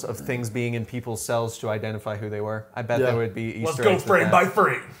cells of things being in people's cells to identify who they were. I bet there would be Easter Let's eggs. go with frame that. by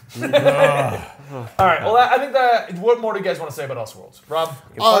frame. All right, well, I think that, what more do you guys want to say about Elseworlds? Rob,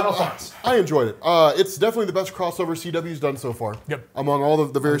 your final thoughts. I enjoyed it. It's definitely the best crossover CW's done so far. Yep. Among all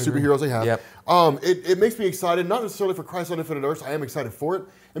the various superheroes they have. Yep. It makes me excited, not necessarily for Crisis on Infinite Earths. I am excited for it.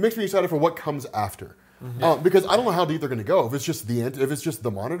 It makes me excited for what comes after. Because I don't know how deep they're going to go. If it's just if it's just the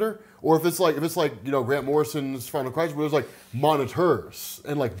Monitor, or if it's like Grant Morrison's Final Crisis, where there's like monitors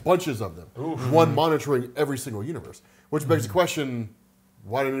and like bunches of them, one monitoring every single universe. Which begs the question,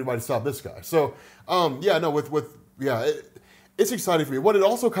 why didn't anybody stop this guy? So it's exciting for me. What it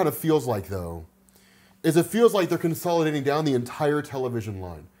also kind of feels like though, is it feels like they're consolidating down the entire television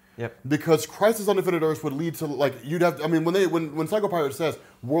line. Yep. Because Crisis on Infinite Earths would lead to like you'd have. I mean, when Psycho Pirate says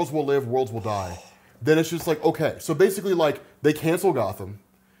worlds will live, worlds will die, then it's just like okay. So basically, like they cancel Gotham,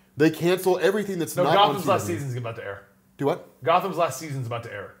 they cancel everything that's No, not. Gotham's on last TV. season's about to air. Do what? Gotham's last season's about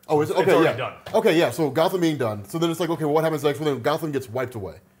to air. Oh, is it? It's Okay, already yeah. done. Okay, yeah. So Gotham being done. So then it's like, okay, well, what happens next? Well, then Gotham gets wiped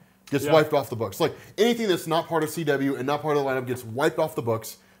away, gets wiped off the books. Like anything that's not part of CW and not part of the lineup gets wiped off the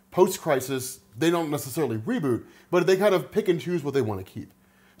books. Post-Crisis, they don't necessarily reboot, but they kind of pick and choose what they want to keep.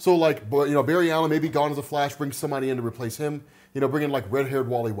 So like, Barry Allen may be gone as a Flash, bring somebody in to replace him. Bring in like red-haired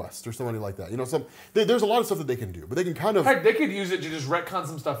Wally West or somebody like that. There's a lot of stuff that they can do, but they can kind of. Heck, they could use it to just retcon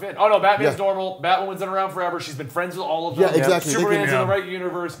some stuff in. Oh no, Batman's normal. Batwoman's been around forever. She's been friends with all of them. Yeah, exactly. Superman's in the right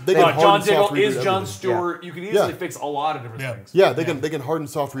universe. They can hard John and soft Diggle is reboot John everything. Stewart. You can easily fix a lot of different things. Yeah, they can hard and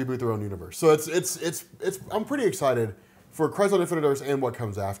soft reboot their own universe. So it's I'm pretty excited for Crisis on Infinite Earths and what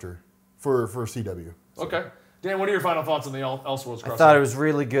comes after for CW. Okay. Dan, what are your final thoughts on the Elseworlds crossover? I thought it was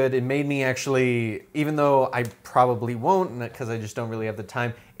really good. It made me actually, even though I probably won't, because I just don't really have the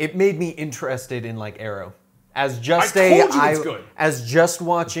time, it made me interested in like Arrow. As just as just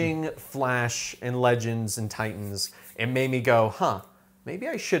watching Flash and Legends and Titans, it made me go, maybe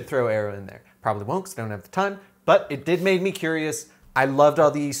I should throw Arrow in there. Probably won't because I don't have the time, but it did make me curious. I loved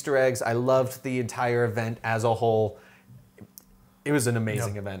all the Easter eggs. I loved the entire event as a whole. It was an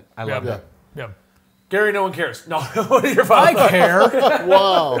amazing event. I loved it. Yeah. Gary, no one cares. No, what are your final I care.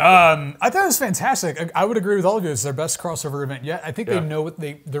 Wow. I thought it was fantastic. I would agree with all of you. It's their best crossover event yet. I think they know what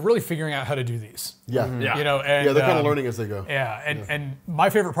they're really figuring out how to do these. Yeah. Yeah. Yeah, they're kind of learning as they go. Yeah, and my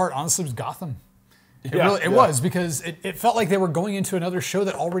favorite part, honestly, was Gotham. It Yeah. really was because it felt like they were going into another show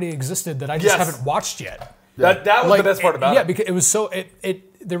that already existed that I just haven't watched yet. That was the best part about it. Yeah, because it was so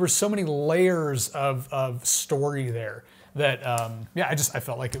there were so many layers of story there that I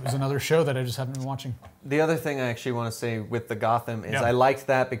felt like it was another show that I just hadn't been watching. The other thing I actually want to say with the Gotham is Yeah. I liked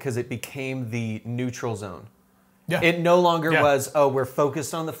that because it became the neutral zone. Yeah. It no longer Yeah. was, we're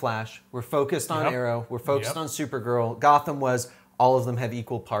focused on the Flash, we're focused on Yep. Arrow, we're focused Yep. on Supergirl. Gotham was, all of them have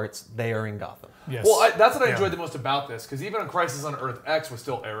equal parts, they are in Gotham. Yes. Well, that's what I Yeah. enjoyed the most about this, because even on Crisis on Earth X was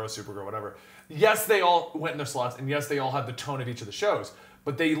still Arrow, Supergirl, whatever. Yes, they all went in their slots, and yes, they all had the tone of each of the shows,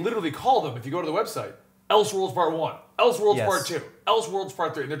 but they literally call them, if you go to the website, Elseworlds Part 1, Elseworlds Yes. Part 2, Elseworlds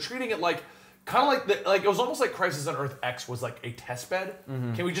Part 3. And they're treating it like, kind of like it was almost like Crisis on Earth X was like a test bed.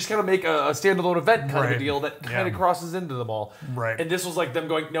 Can we just kind of make a standalone event kind of a Right. deal that kind of Yeah. crosses into them all? Right. And this was like them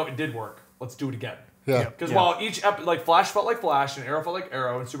going, no, it did work. Let's do it again. Yeah. Because while each like Flash felt like Flash and Arrow felt like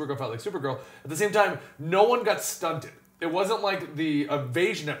Arrow and Supergirl felt like Supergirl, at the same time, no one got stunted. It wasn't like the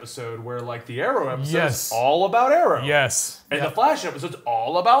Invasion episode where like the Arrow episode's Yes. all about Arrow. Yes. And Yeah. the Flash episode's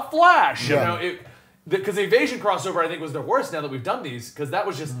all about Flash. Yeah. You know, because the Invasion crossover I think was the worst now that we've done these, because that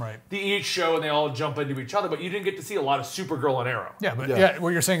was just Right. each show and they all jump into each other, but you didn't get to see a lot of Supergirl and Arrow. Yeah, but Yeah. what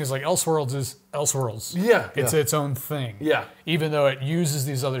you're saying is like Elseworlds is Elseworlds. Yeah. It's its own thing. Yeah. Even though it uses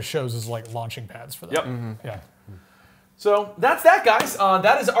these other shows as like launching pads for them. Yep. Yeah. So that's that, guys.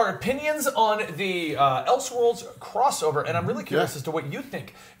 That is our opinions on the Elseworlds crossover, and I'm really curious Yeah. as to what you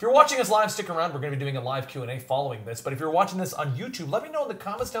think. If you're watching us live, stick around. We're going to be doing a live Q&A following this. But if you're watching this on YouTube, let me know in the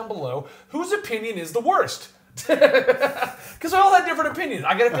comments down below whose opinion is the worst. Because we all had different opinions.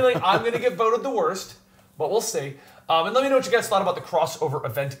 I got a feeling I'm going to get voted the worst, but we'll see. And let me know what you guys thought about the crossover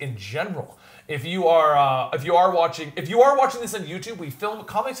event in general. If you are watching this on YouTube, we film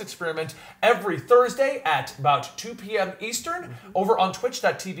Comics Experiment every Thursday at about 2 p.m. Eastern over on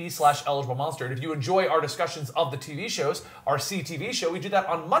twitch.tv/EligibleMonster. And if you enjoy our discussions of the TV shows, our CTV show, we do that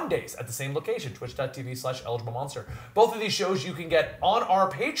on Mondays at the same location, twitch.tv/EligibleMonster. Both of these shows you can get on our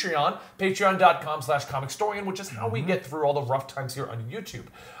Patreon, patreon.com/comicstorian, which is how we get through all the rough times here on YouTube.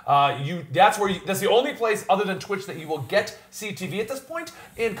 That's the only place other than Twitch that you will get CTV at this point,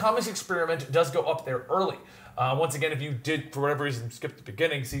 and Comics Experiment does go up there early. Once again, if you did, for whatever reason, skip the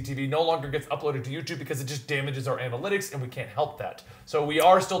beginning, CTV no longer gets uploaded to YouTube because it just damages our analytics, and we can't help that. So we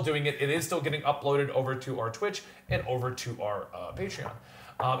are still doing it. It is still getting uploaded over to our Twitch and over to our Patreon.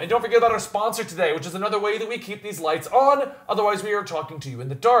 And don't forget about our sponsor today, which is another way that we keep these lights on. Otherwise, we are talking to you in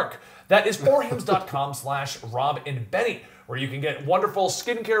the dark. That is forhims.com/Rob and Benny, where you can get wonderful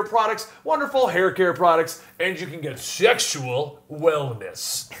skincare products, wonderful hair care products, and you can get sexual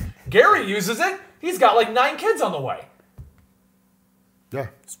wellness. Gary uses it. He's got like 9 kids on the way. Yeah.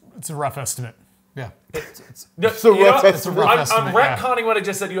 It's a rough estimate. Yeah. No, It's a you rough know, estimate. I'm estimate, yeah. retconning what I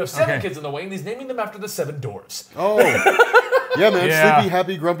just said. You have 7 Okay. kids on the way, and he's naming them after the 7 dwarves. Oh. Yeah, man. Yeah. Sleepy,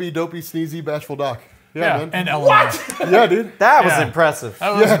 happy, grumpy, dopey, sneezy, bashful Doc. Yeah, man. And Eleanor. Yeah, dude. That was Yeah. impressive.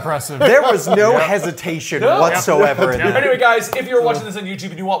 That was impressive. There was no hesitation whatsoever in that. Anyway, guys, if you're watching this on YouTube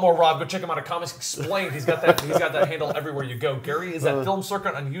and you want more Rob, go check him out at Comics Explained. He's got that handle everywhere you go. Gary is at Film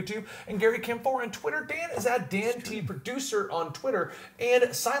Circuit on YouTube, and Gary Camphor on Twitter. Dan is at Dan T Producer on Twitter, and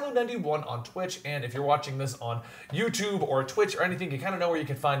Silo91 on Twitch. And if you're watching this on YouTube or Twitch or anything, you kind of know where you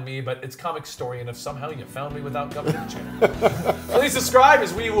can find me, but it's Comic Story, and if somehow you found me without coming to the channel, please subscribe,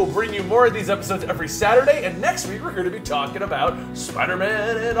 as we will bring you more of these episodes every Saturday. And next week, we're going to be talking about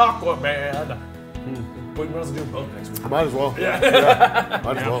Spider-Man and Aquaman. But we might as well do both next week. Might as well. Yeah.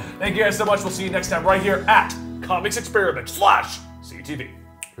 Might as well. Thank you guys so much. We'll see you next time right here at Comics Experiment /CTV.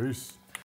 Peace.